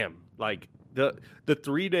 damn, like the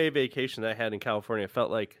 3-day vacation that I had in California felt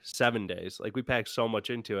like 7 days. Like we packed so much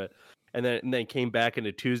into it. And then came back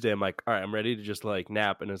into Tuesday. I'm like, all right, I'm ready to just like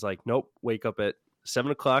nap. And it's like, nope, wake up at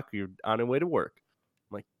 7 o'clock. You're on your way to work.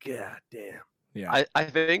 I'm like, God damn. Yeah. I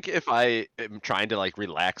think if I am trying to like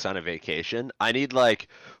relax on a vacation, I need like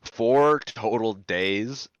 4 total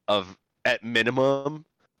days of at minimum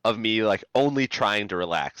of me like only trying to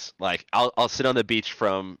relax. Like I'll sit on the beach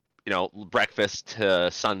from, you know, breakfast to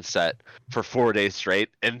sunset for 4 days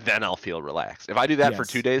straight, and then I'll feel relaxed. If I do that for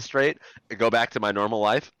 2 days straight and go back to my normal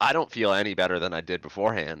life, I don't feel any better than I did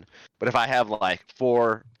beforehand. But if I have like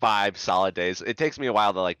 4, 5 solid days, it takes me a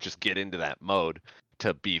while to like just get into that mode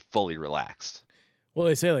to be fully relaxed. Well,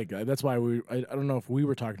 they say like that's why I don't know if we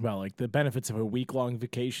were talking about like the benefits of a week-long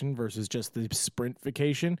vacation versus just the sprint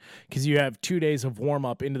vacation, because you have 2 days of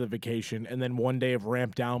warm-up into the vacation and then 1 day of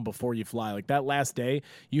ramp down before you fly. Like that last day,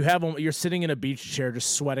 you're sitting in a beach chair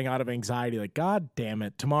just sweating out of anxiety like, God damn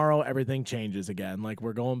it, tomorrow everything changes again. Like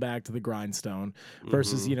we're going back to the grindstone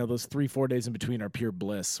versus, you know, those 3-4 days in between are pure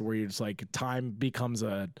bliss where you're just like time becomes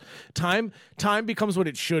what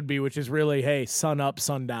it should be, which is really, hey, sun up,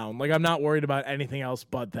 sun down. Like I'm not worried about anything else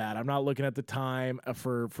but that. I'm not looking at the time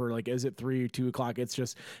for like, is it 3 or 2 o'clock? It's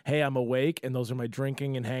just, hey, I'm awake and those are my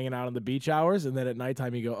drinking and hanging out on the beach hours. And then at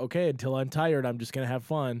nighttime you go, okay, until I'm tired, I'm just going to have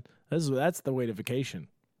fun. That's the way to vacation.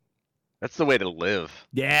 That's the way to live.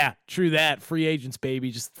 Yeah, true that. Free agents,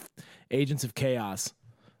 baby. Just agents of chaos.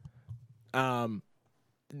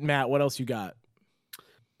 Matt, what else you got?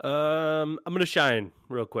 I'm gonna shine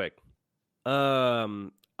real quick.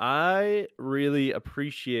 I really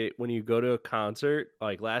appreciate when you go to a concert.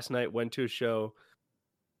 Like last night, went to a show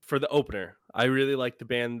for the opener. I really liked the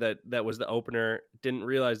band that was the opener. Didn't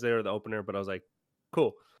realize they were the opener, but I was like,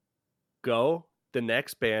 cool. Go. The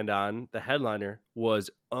next band on, the headliner, was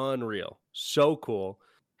unreal. So cool.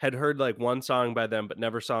 Had heard like one song by them, but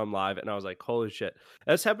never saw them live. And I was like, holy shit.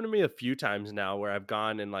 That's happened to me a few times now where I've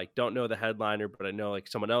gone and like don't know the headliner, but I know like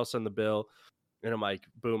someone else on the bill. And I'm like,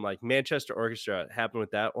 boom, like Manchester Orchestra happened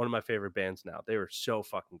with that. One of my favorite bands now. They were so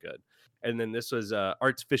fucking good. And then this was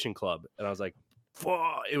Arts Fishing Club. And I was like,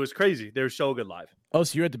 whoa, it was crazy. They were so good live. Oh,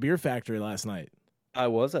 so you're at the Beer Factory last night. I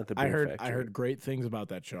was at the Beer Factory. I heard great things about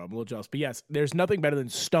that show. I'm a little jealous. But yes, there's nothing better than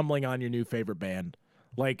stumbling on your new favorite band.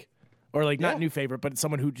 Not new favorite, but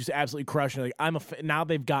someone who just absolutely crushed it. Like now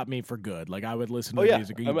they've got me for good. Like I would listen to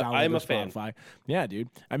music. I'm a fan. Spotify. Yeah, dude.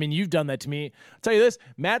 I mean, you've done that to me. I'll tell you this,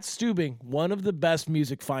 Matt Stubing, one of the best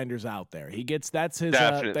music finders out there. That's his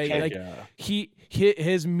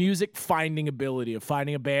his music finding ability of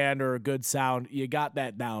finding a band or a good sound. You got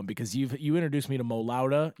that down because you introduced me to Mo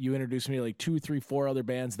Lauda. You introduced me to like 2, 3, 4 other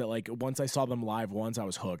bands that like once I saw them live once I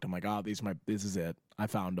was hooked. I'm like, this is it. I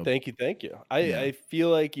found them. Thank you. I feel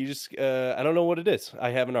like you just I don't know what it is. I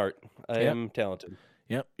have an art. I am talented.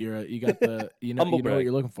 Yep, you got the you know what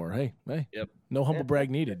you're looking for. Hey. Yep. No humble brag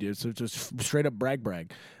needed, dude. So just straight up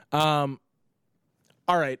brag. All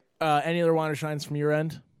right. Any other water shines from your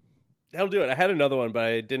end? That'll do it. I had another one, but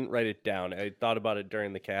I didn't write it down. I thought about it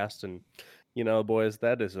during the cast, and boys,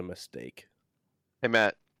 that is a mistake. Hey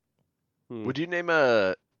Matt, would you name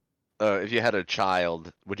if you had a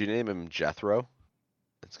child, would you name him Jethro?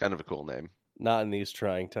 It's kind of a cool name. Not in these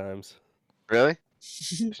trying times. Really?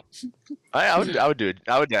 I would do it.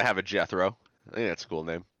 I would have a Jethro. I think that's a cool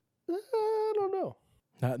name. I don't know.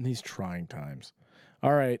 Not in these trying times.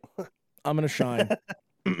 All right, I'm gonna shine.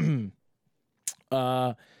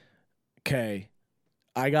 Okay,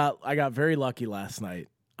 I got very lucky last night.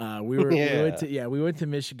 We went to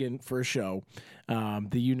Michigan for a show,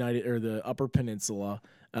 the Upper Peninsula.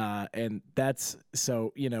 And that's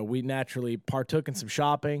so, we naturally partook in some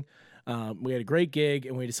shopping. We had a great gig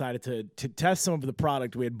and we decided to test some of the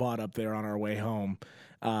product we had bought up there on our way home.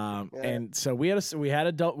 And so we had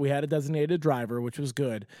a designated driver, which was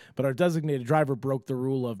good, but our designated driver broke the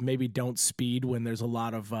rule of maybe don't speed when there's a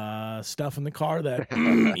lot of stuff in the car that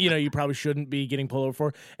you probably shouldn't be getting pulled over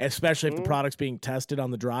for, especially if the product's being tested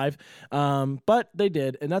on the drive. But they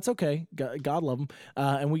did, and that's okay. God love them.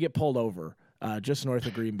 And we get pulled over. Just north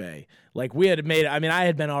of Green Bay. Like we had made, I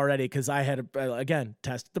had been already because I had again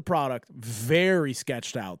tested the product, very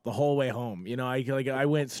sketched out the whole way home. I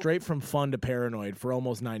went straight from fun to paranoid for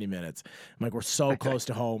almost 90 minutes. I'm like, we're so close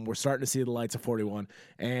to home. We're starting to see the lights of 41,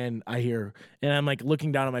 and I'm like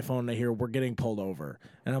looking down at my phone and I hear we're getting pulled over,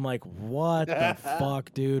 and I'm like, what the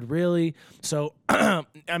fuck, dude? Really? So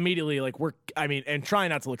immediately, and trying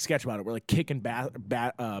not to look sketch about it, we're like kicking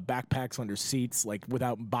backpacks under seats, like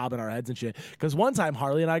without bobbing our heads and shit. Because one time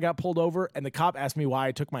Harley and I got pulled over, and the cop asked me why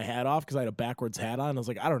I took my hat off because I had a backwards hat on. I was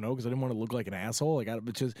like, I don't know, because I didn't want to look like an asshole.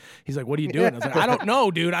 He's like, what are you doing? I was like, I don't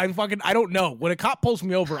know, dude. I don't know. When a cop pulls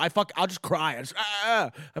me over, I'll just cry.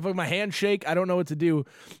 I fucking my hands shake. I don't know what to do.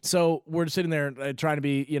 So we're sitting there trying to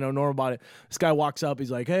be normal about it. This guy walks up.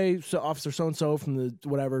 He's like, hey, Officer so and so from the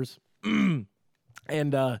whatevers.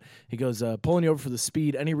 And he goes, pulling you over for the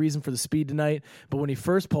speed. Any reason for the speed tonight? But when he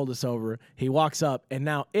first pulled us over, he walks up, and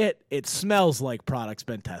now it smells like product's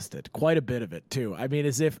been tested. Quite a bit of it too.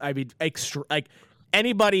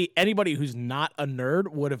 Anybody who's not a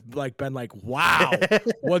nerd would have been like, wow,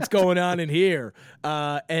 what's going on in here?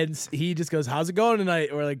 And he just goes, how's it going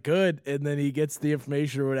tonight? We're like, good. And then he gets the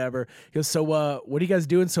information or whatever. He goes, so what are you guys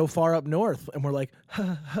doing so far up north? And we're like,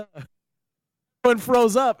 and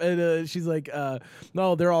froze up, and she's like,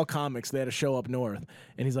 no, they're all comics. They had a show up north.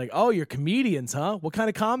 And he's like, oh, you're comedians, huh? What kind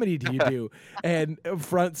of comedy do you do? And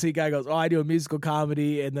front seat guy goes, oh, I do a musical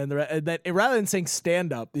comedy. And then rather than saying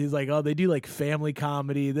stand up, he's like, oh, they do like family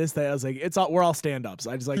comedy, this, that. I was like, we're all stand ups.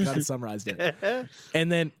 I just kind of summarized it.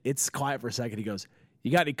 And then it's quiet for a second. He goes,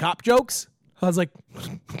 you got any cop jokes? I was like,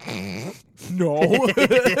 no.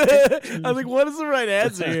 I was like, what is the right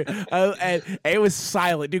answer here? And it was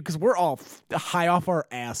silent, dude, because we're all high off our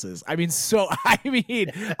asses. I'm like,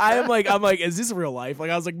 is this real life?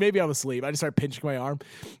 Like, I was like, maybe I'm asleep. I just started pinching my arm.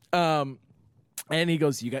 And he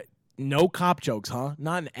goes, you got no cop jokes, huh?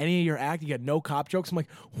 Not in any of your act. You got no cop jokes. I'm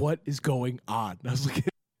like, what is going on? I was like,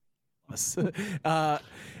 Ross.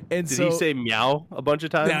 And Did so, he say meow a bunch of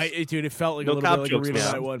times? yeah, dude, it felt like No a little cop bit like jokes, a Reno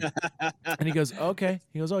man. Night one. And he goes, okay.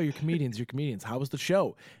 He goes, oh, you're comedians. How was the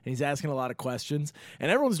show? And he's asking a lot of questions.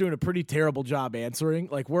 And everyone's doing a pretty terrible job answering.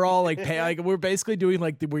 Like, we're all like, we're basically doing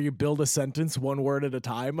like where you build a sentence one word at a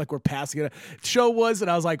time. Like, we're passing it. Show was, and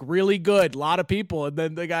I was like, really good. A lot of people. And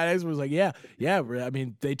then the guy next was like, yeah. I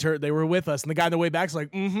mean, they were with us. And the guy on the way back is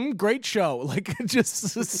like, great show. Like, just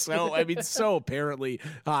so, I mean, so apparently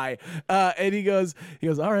high. And he goes,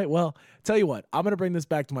 all right, well, tell you what, I'm going to bring this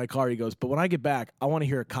back to my car. He goes, but when I get back, I want to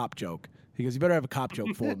hear a cop joke. He goes, you better have a cop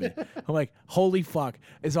joke for me. I'm like, holy fuck.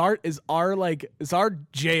 Is our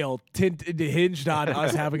jail hinged on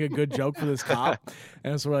us having a good joke for this cop?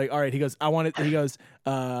 And so we're like, all right. He goes, he goes,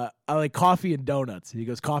 I like coffee and donuts. He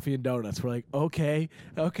goes, coffee and donuts. We're like, okay.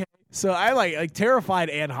 So I like terrified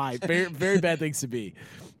and high. Very, very bad things to be.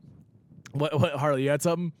 What Harley, you had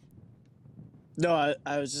something? No,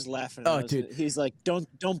 I was just laughing. Oh, dude. He's like, don't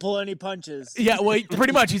pull any punches. Yeah, well,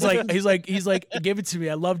 pretty much. He's like, give it to me.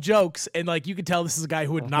 I love jokes, and like you can tell this is a guy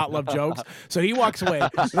who would not love jokes. So he walks away.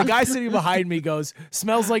 The guy sitting behind me goes,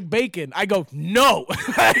 "Smells like bacon." I go, "No,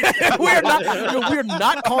 we're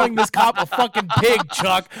not calling this cop a fucking pig,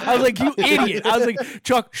 Chuck." I was like, "You idiot!" I was like,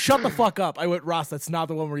 "Chuck, shut the fuck up." I went, "Ross, that's not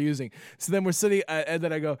the one we're using." So then we're sitting, and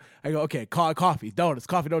then I go, "Okay, coffee, donuts."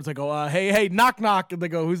 I go, "Hey, knock, knock," and they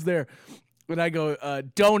go, "Who's there?" And I go,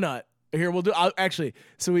 donut. Here, we'll do. Actually,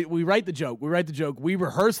 so we write the joke. We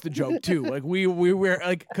rehearse the joke too. Like we were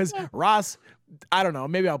like, because Ross, I don't know.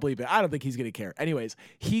 Maybe I'll bleep it. I don't think he's gonna care. Anyways,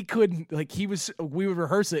 he couldn't. Like we would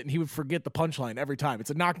rehearse it, and he would forget the punchline every time. It's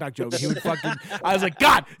a knock knock joke. And he would fucking. I was like,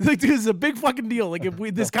 God, like this is a big fucking deal. Like if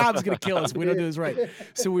this cop's gonna kill us, if we don't do this right.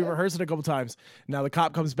 So we rehearsed it a couple times. Now the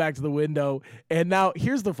cop comes back to the window, and now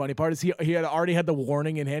here's the funny part: is he had already had the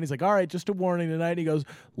warning in hand. He's like, all right, just a warning tonight. And he goes,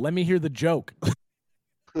 let me hear the joke.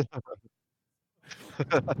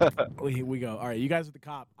 we go. All right, you guys are the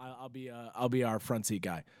cop. I'll be our front seat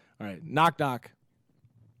guy. All right, knock knock.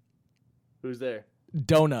 Who's there?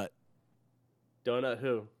 Donut. Donut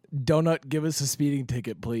who? Donut, give us a speeding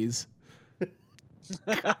ticket, please.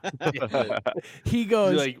 He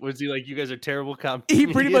goes. Was he like, you guys are terrible cops? He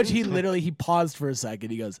pretty much. He paused for a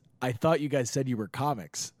second. He goes, I thought you guys said you were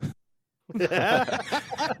comics.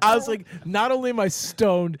 I was like, not only am I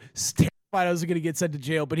stoned, I was going to get sent to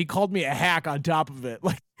jail, but he called me a hack on top of it.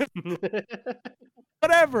 Like,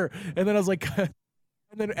 whatever. And then I was like,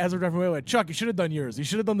 and then as we're driving away, I went, Chuck, you should have done yours. You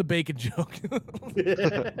should have done the bacon joke.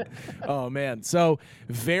 Oh, man. So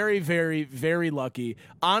very, very, very lucky.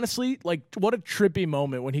 Honestly, like, what a trippy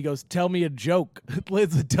moment when he goes, tell me a joke.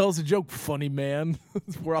 Tell us a joke, funny man.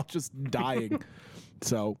 We're all just dying.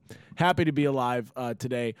 So happy to be alive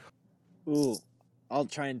today. Ooh, I'll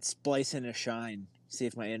try and splice in a shine. See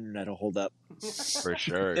if my internet will hold up. For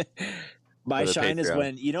sure. My For the shine is Patreon.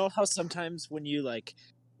 when, you know how sometimes when you like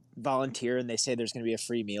volunteer and they say there's going to be a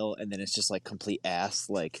free meal and then it's just like complete ass.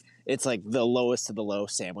 Like it's like the lowest of the low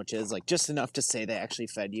sandwiches, like just enough to say they actually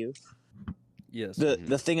fed you. Yes.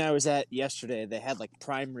 The thing I was at yesterday, they had like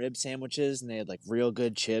prime rib sandwiches and they had like real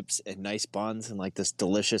good chips and nice buns and like this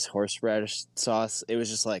delicious horseradish sauce. It was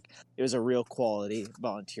just like, it was a real quality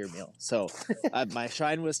volunteer meal. So my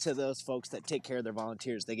shine was to those folks that take care of their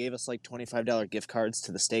volunteers. They gave us like $25 gift cards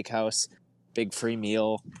to the steakhouse, big free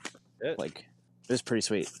meal. Yeah. Like it was pretty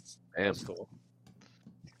sweet. Damn. That's cool.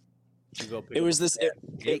 It was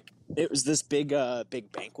this big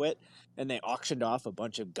banquet, and they auctioned off a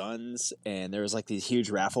bunch of guns, and there was like these huge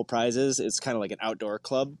raffle prizes. It's kind of like an outdoor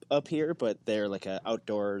club up here, but they're like an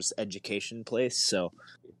outdoors education place. So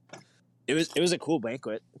it was a cool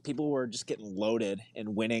banquet. People were just getting loaded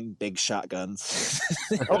and winning big shotguns.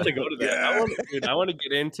 I want to go to that. I want to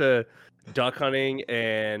get into duck hunting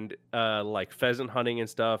and like pheasant hunting and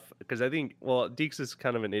stuff, because I think, well, Deeks is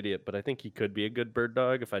kind of an idiot, but I think he could be a good bird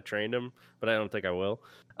dog if I trained him, but I don't think I will.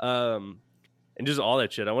 And just all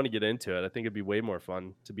that shit, I want to get into it. I think it'd be way more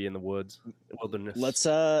fun to be in the wilderness. Let's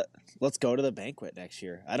go to the banquet next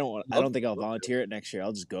year. I don't think I'll volunteer it next year.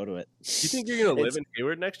 I'll just go to it. You think you're gonna live in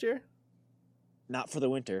Hayward next year? Not for the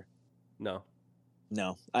winter. No.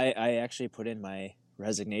 I actually put in my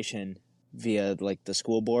resignation via like the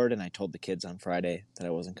school board, and I told the kids on Friday that I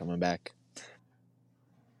wasn't coming back.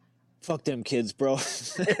 Fuck them kids, bro.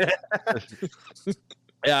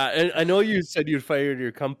 Yeah, and I know you said you'd fired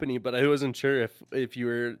your company, but I wasn't sure if you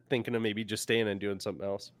were thinking of maybe just staying and doing something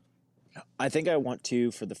else. I think I want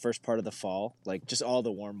to for the first part of the fall, like just all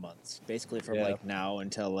the warm months, basically from like now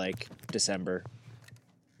until like December,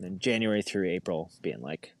 and then January through April being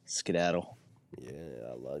like skedaddle. Yeah,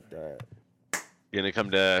 I like that. You gonna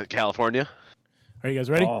come to California? Are you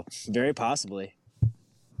guys ready? Oh, very possibly.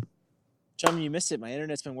 Chum, you missed it. My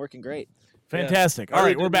internet's been working great. Fantastic. Yeah. All Oh,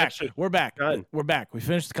 right, they we're did back. actually- We're back. Done. We're back. We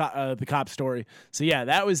finished the cop story. So yeah,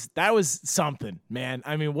 that was something, man.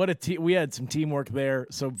 I mean, what a we had some teamwork there.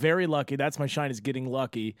 So very lucky. That's my shine, is getting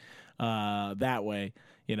lucky that way.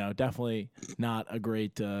 You know, definitely not a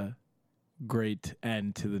great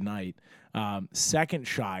end to the night. Second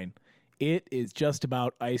shine, it is just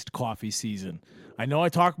about iced coffee season. I know I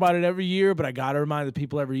talk about it every year, but I got to remind the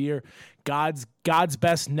people every year, God's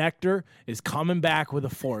best nectar is coming back with a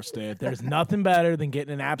force. There's nothing better than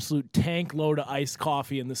getting an absolute tank load of iced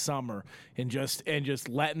coffee in the summer and just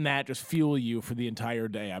letting that just fuel you for the entire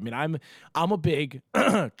day. I mean, I'm a big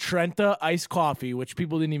Trenta iced coffee, which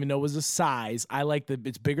people didn't even know was a size. I like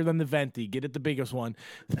it's bigger than the Venti. Get it the biggest one.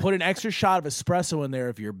 Put an extra shot of espresso in there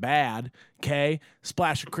if you're bad. Okay,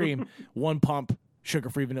 splash of cream, 1 pump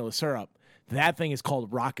sugar-free vanilla syrup. That thing is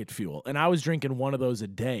called rocket fuel, and I was drinking one of those a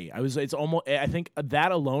day. I think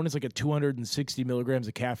that alone is like a 260 milligrams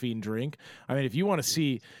of caffeine drink. I mean, if you want to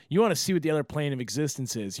see what the other plane of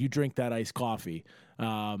existence is, you drink that iced coffee.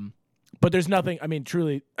 But there's nothing. I mean,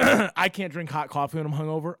 truly, I can't drink hot coffee when I'm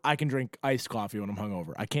hungover. I can drink iced coffee when I'm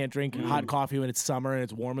hungover. I can't drink hot coffee when it's summer and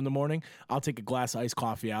it's warm in the morning. I'll take a glass of iced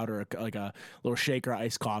coffee out, or like a little shaker of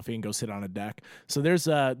iced coffee, and go sit on a deck. So there's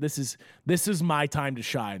this is my time to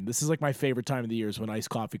shine. This is like my favorite time of the year, is when iced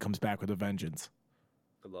coffee comes back with a vengeance.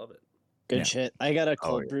 I love it. Good shit. I got a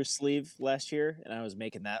cold brew sleeve last year, and I was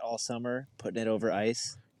making that all summer, putting it over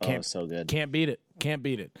ice. So good. Can't beat it. Can't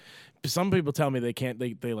beat it. Some people tell me they can't.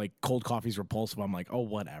 They like cold coffee's repulsive. I'm like, oh,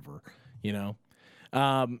 whatever, you know.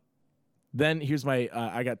 Then here's my.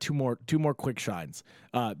 I got two more quick shines.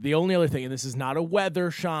 The only other thing, and this is not a weather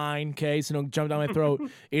shine, okay? So don't jump down my throat.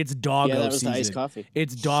 It's doggo that was season. the iced coffee.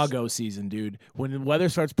 It's doggo season, dude. When the weather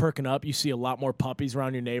starts perking up, you see a lot more puppies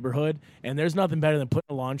around your neighborhood, and there's nothing better than putting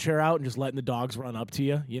a lawn chair out and just letting the dogs run up to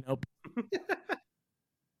you. You know.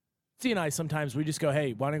 C and I sometimes we just go,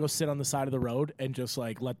 hey, why don't I go sit on the side of the road and just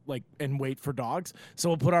and wait for dogs? So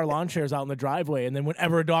we'll put our lawn chairs out in the driveway, and then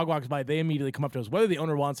whenever a dog walks by, they immediately come up to us, whether the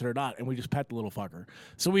owner wants it or not, and we just pet the little fucker.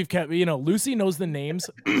 So we've kept, Lucy knows the names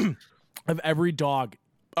of every dog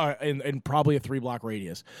in probably a 3-block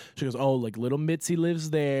radius. She goes, oh, like little Mitzi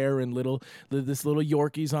lives there, and this little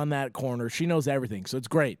Yorkie's on that corner. She knows everything, so it's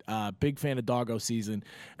great. Big fan of doggo season.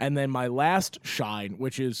 And then my last shine,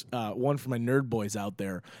 which is one for my nerd boys out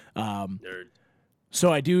there. Nerd.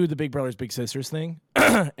 So I do the Big Brothers Big Sisters thing,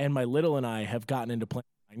 and my little and I have gotten into playing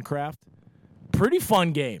Minecraft. Pretty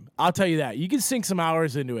fun game, I'll tell you that. You can sink some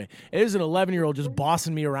hours into it. It is an 11-year-old just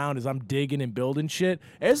bossing me around as I'm digging and building shit.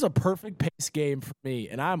 It's a perfect pace game for me,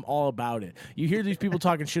 and I'm all about it. You hear these people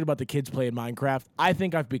talking shit about the kids playing Minecraft. I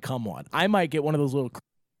think I've become one. I might get one of those little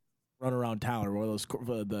run around town, or one of those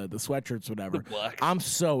the sweatshirts, whatever. I'm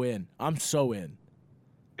so in.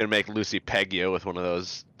 Gonna make Lucy peg you with one of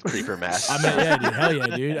those creeper masks. I mean, yeah, dude, hell yeah,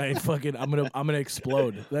 dude. I'm gonna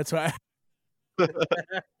explode. That's why.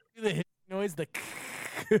 The hit noise, the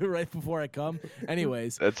right before I come.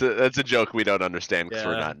 Anyways, that's a joke we don't understand because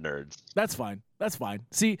we're not nerds. That's fine.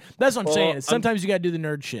 See, that's what I'm saying. Is sometimes you gotta do the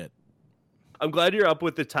nerd shit. I'm glad you're up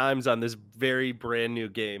with the times on this very brand new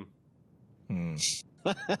game. Yeah.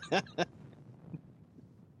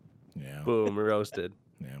 Boom, roasted.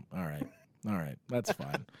 Yeah. All right. That's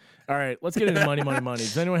fine. All right. Let's get into money.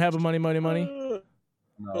 Does anyone have a money?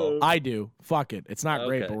 No. I do. Fuck it. It's not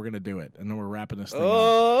great, Okay. but we're gonna do it, and then we're wrapping this thing up.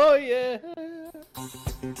 Oh yeah.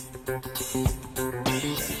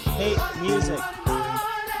 Hey, music.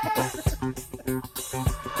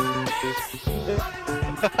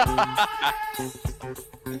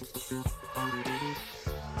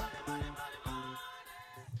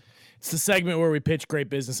 It's the segment where we pitch great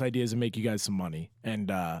business ideas and make you guys some money.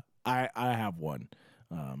 And I have one.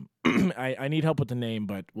 I need help with the name,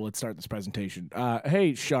 but let's start this presentation.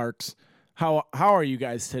 Hey, Sharks. How are you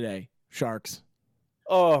guys today, Sharks?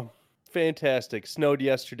 Oh, fantastic. Snowed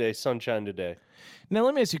yesterday, sunshine today. Now,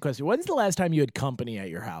 let me ask you a question. When's the last time you had company at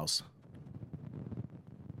your house?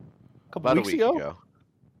 A couple About weeks a week ago.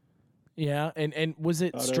 Yeah, and was it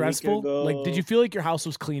About a week stressful? ago. Like, did you feel like your house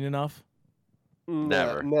was clean enough?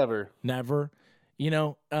 Never. Never.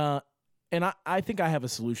 And I think I have a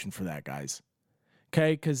solution for that, guys.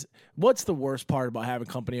 Okay, because what's the worst part about having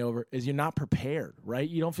company over is you're not prepared, right?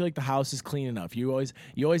 You don't feel like the house is clean enough. You always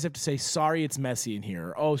have to say, sorry, it's messy in here.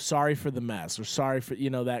 Or, oh, sorry for the mess, or sorry for,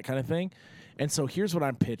 that kind of thing. And so here's what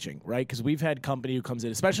I'm pitching, right? Because we've had company who comes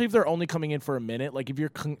in, especially if they're only coming in for a minute. Like if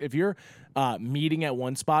you're meeting at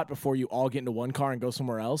one spot before you all get into one car and go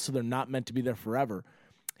somewhere else, so they're not meant to be there forever.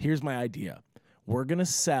 Here's my idea. We're going to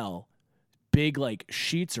sell big like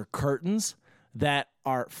sheets or curtains that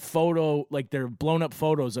are they're blown up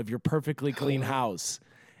photos of your perfectly clean house.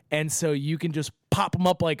 And so you can just pop them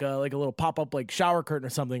up like a little pop up like shower curtain or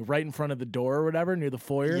something right in front of the door or whatever near the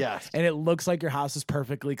foyer. Yes. And it looks like your house is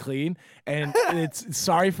perfectly clean. And it's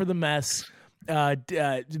sorry for the mess.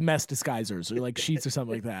 Mess disguisers or like sheets or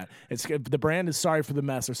something like that. It's the brand is sorry for the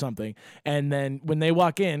mess or something. And then when they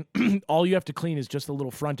walk in, all you have to clean is just a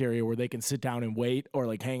little front area where they can sit down and wait or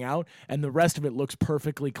like hang out, and the rest of it looks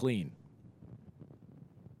perfectly clean.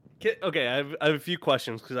 Okay, I have a few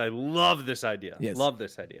questions because I love this idea. Yes. Love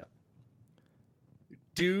this idea.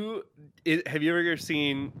 Have you ever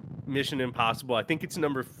seen Mission Impossible? I think it's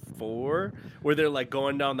number 4, where they're like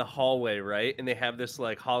going down the hallway, right? And they have this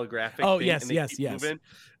like holographic thing. Yes, and they yes, keep yes. moving.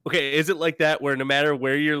 Okay, is it like that where no matter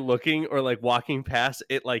where you're looking or like walking past,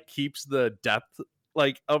 it like keeps the depth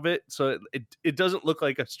like of it, so it doesn't look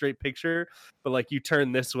like a straight picture, but like you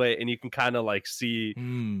turn this way and you can kind of like see.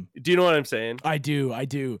 Do you know what I'm saying? I do.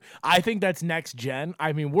 I think that's next gen.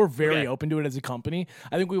 I mean, we're very open to it as a company.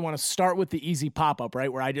 I think we want to start with the easy pop-up, right?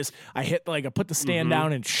 Where I hit like I put the stand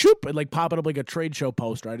down and shoop and like pop it up like a trade show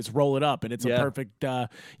poster. I just roll it up and it's a perfect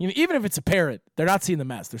even if it's a parrot, they're not seeing the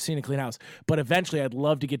mess, they're seeing a clean house. But eventually I'd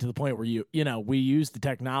love to get to the point where we use the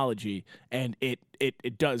technology and it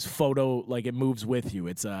does photo, like it moves with you.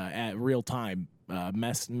 It's at real time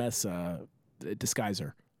mess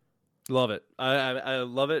disguiser. Love it. I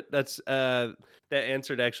love it. That's that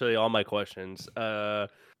answered actually all my questions. I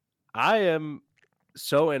am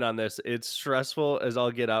so in on this. It's stressful as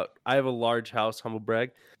all get out. I have a large house, humble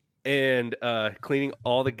brag, and cleaning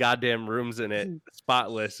all the goddamn rooms in it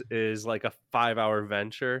spotless is like a 5-hour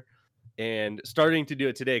venture. And starting to do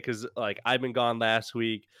it today because like I've been gone last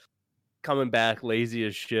week, coming back lazy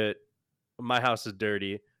as shit. My house is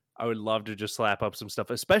dirty. I would love to just slap up some stuff,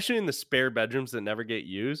 especially in the spare bedrooms that never get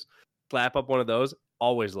used. Slap up one of those,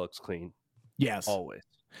 always looks clean. Yes. Always.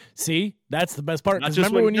 See, that's the best part. Because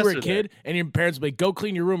remember when you were a kid and your parents would be like, go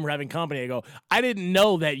clean your room, we're having company. I go, I didn't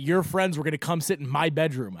know that your friends were going to come sit in my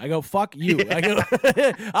bedroom. I go, fuck you. I go,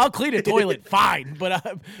 I'll clean a toilet, fine.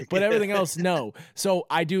 But everything else, no. So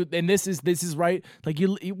I do. And this is right. Like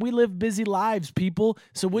we live busy lives, people.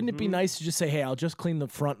 So wouldn't it be nice to just say, hey, I'll just clean the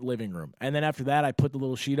front living room. And then after that, I put the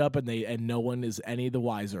little sheet up and no one is any the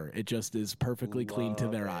wiser. It just is perfectly clean to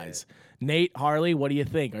their eyes. Nate, Harley, what do you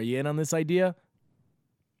think? Are you in on this idea?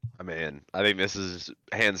 I mean, I think this is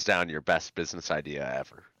hands down your best business idea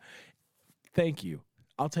ever. Thank you.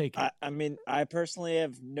 I'll take it. I mean, I personally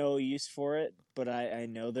have no use for it, but I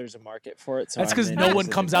know there's a market for it. So that's because no one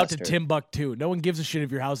comes out to Timbuktu. No one gives a shit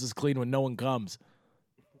if your house is clean when no one comes.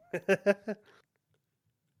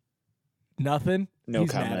 Nothing? No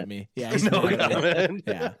He's comment. mad at me. Yeah, he's mad at me.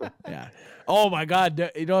 Yeah. Oh my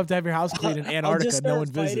God, you don't have to have your house clean in Antarctica. I'll just no one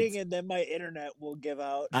start fighting, visits. and then my internet will give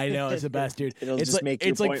out. I know, it's the best, dude. It'll it's just like, make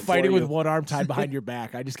your it's like point fighting for with you. one arm tied behind your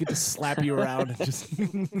back. I just get to slap you around and just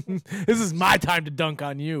this is my time to dunk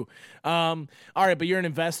on you. All right, but you're an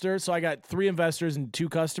investor, so I got 3 investors and 2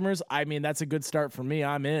 customers. I mean, that's a good start for me.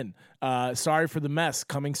 I'm in. Sorry for the mess.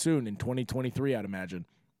 Coming soon in 2023, I'd imagine.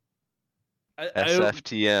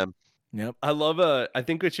 SFTM. Yep. I love I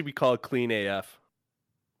think it should be called Clean AF.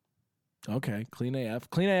 Okay, Clean AF.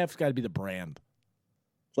 Clean AF's got to be the brand.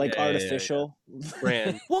 Like Yeah. artificial.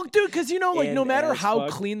 Brand. Well, dude, because like no And matter as how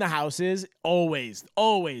fuck. clean the house is, always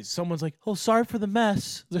someone's like, "Oh, sorry for the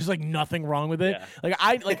mess." There's like nothing wrong with it. Yeah.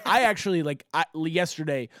 I actually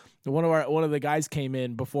yesterday, one of the guys came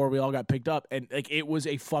in before we all got picked up, and like it was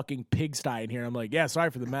a fucking pigsty in here. I'm like, "Yeah, sorry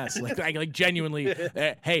for the mess." Like genuinely,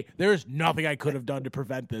 hey, there's nothing I could have done to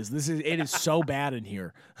prevent this. It is so bad in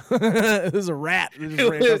here. This is a rat. This is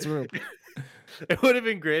ran across the room. It would have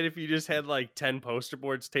been great if you just had like 10 poster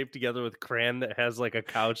boards taped together with crayon that has like a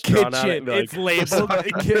couch drawn on it. And Kitchen. be like, It's labeled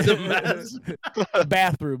It's a mess.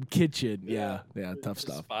 bathroom, kitchen. Yeah, tough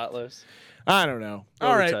stuff. Spotless. I don't know.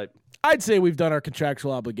 All right. Prototype. I'd say we've done our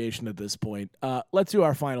contractual obligation at this point. Let's do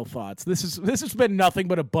our final thoughts. This has been nothing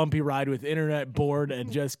but a bumpy ride with internet, board, and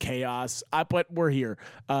just chaos. But we're here.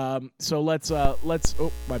 So let's.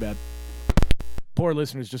 Oh, my bad. Poor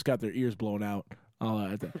listeners just got their ears blown out.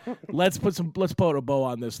 Let's put a bow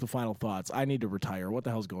on this. The final thoughts. I need to retire. What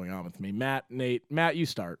the hell's going on with me, Nate, you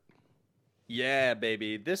start. Yeah,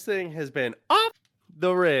 baby. This thing has been off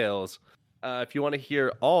the rails. If you want to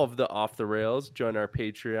hear all of the off the rails, join our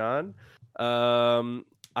Patreon.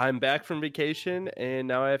 I'm back from vacation, and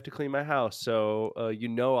now I have to clean my house. So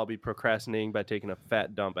I'll be procrastinating by taking a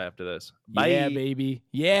fat dump after this. Bye.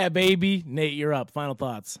 Yeah, baby. Nate, you're up. Final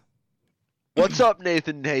thoughts. What's up,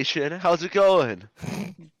 Nathan Nation? How's it going?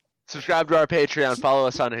 Subscribe to our Patreon. Follow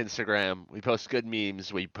us on Instagram. We post good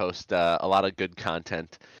memes. We post a lot of good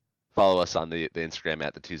content. Follow us on the Instagram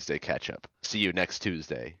at the Tuesday Catch Up. See you next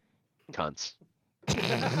Tuesday, cunts.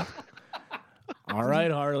 All right,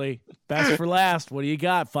 Harley. Best for last. What do you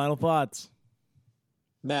got? Final thoughts.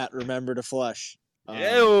 Matt, remember to flush.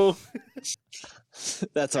 Ew.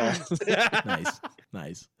 That's all.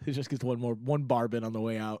 Nice. He just gets one barbin on the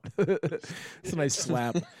way out. It's a nice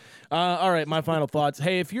slap. All right, my final thoughts.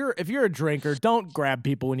 Hey, if you're a drinker, don't grab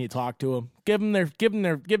people when you talk to them. Give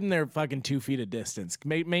them their fucking 2 feet of distance.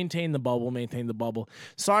 Maintain the bubble.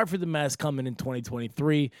 Sorry for the mess coming in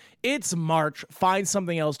 2023. It's March. Find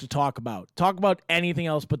something else to talk about. Talk about anything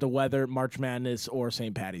else but the weather, March Madness, or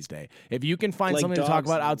St. Patty's Day. If you can find something to talk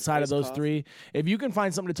about outside of those three,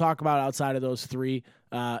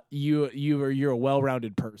 you're a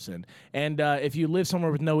well-rounded person. And if you live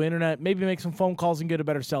somewhere with no internet, maybe make some phone calls and get a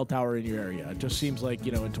better cell tower in your area. It just seems like,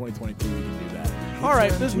 in 2023 we can do that. All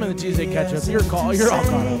right, this has been the Tuesday Catch Up. You're all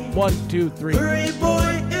caught up. 1, 2, 3. Hurry,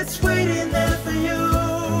 boy, it's waiting there for you.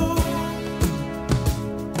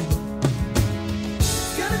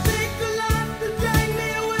 It's gonna take a lot to drag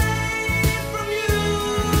me away from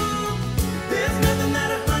you. There's nothing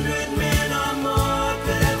that 100 men or more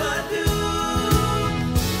could ever do.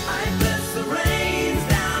 I bless the rains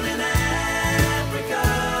down in Africa.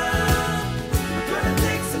 We're gonna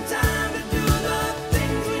take some time to do the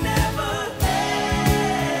things we never had.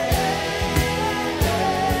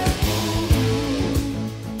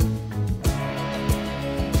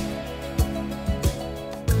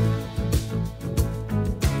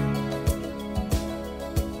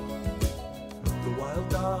 The wild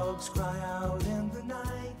dogs cry.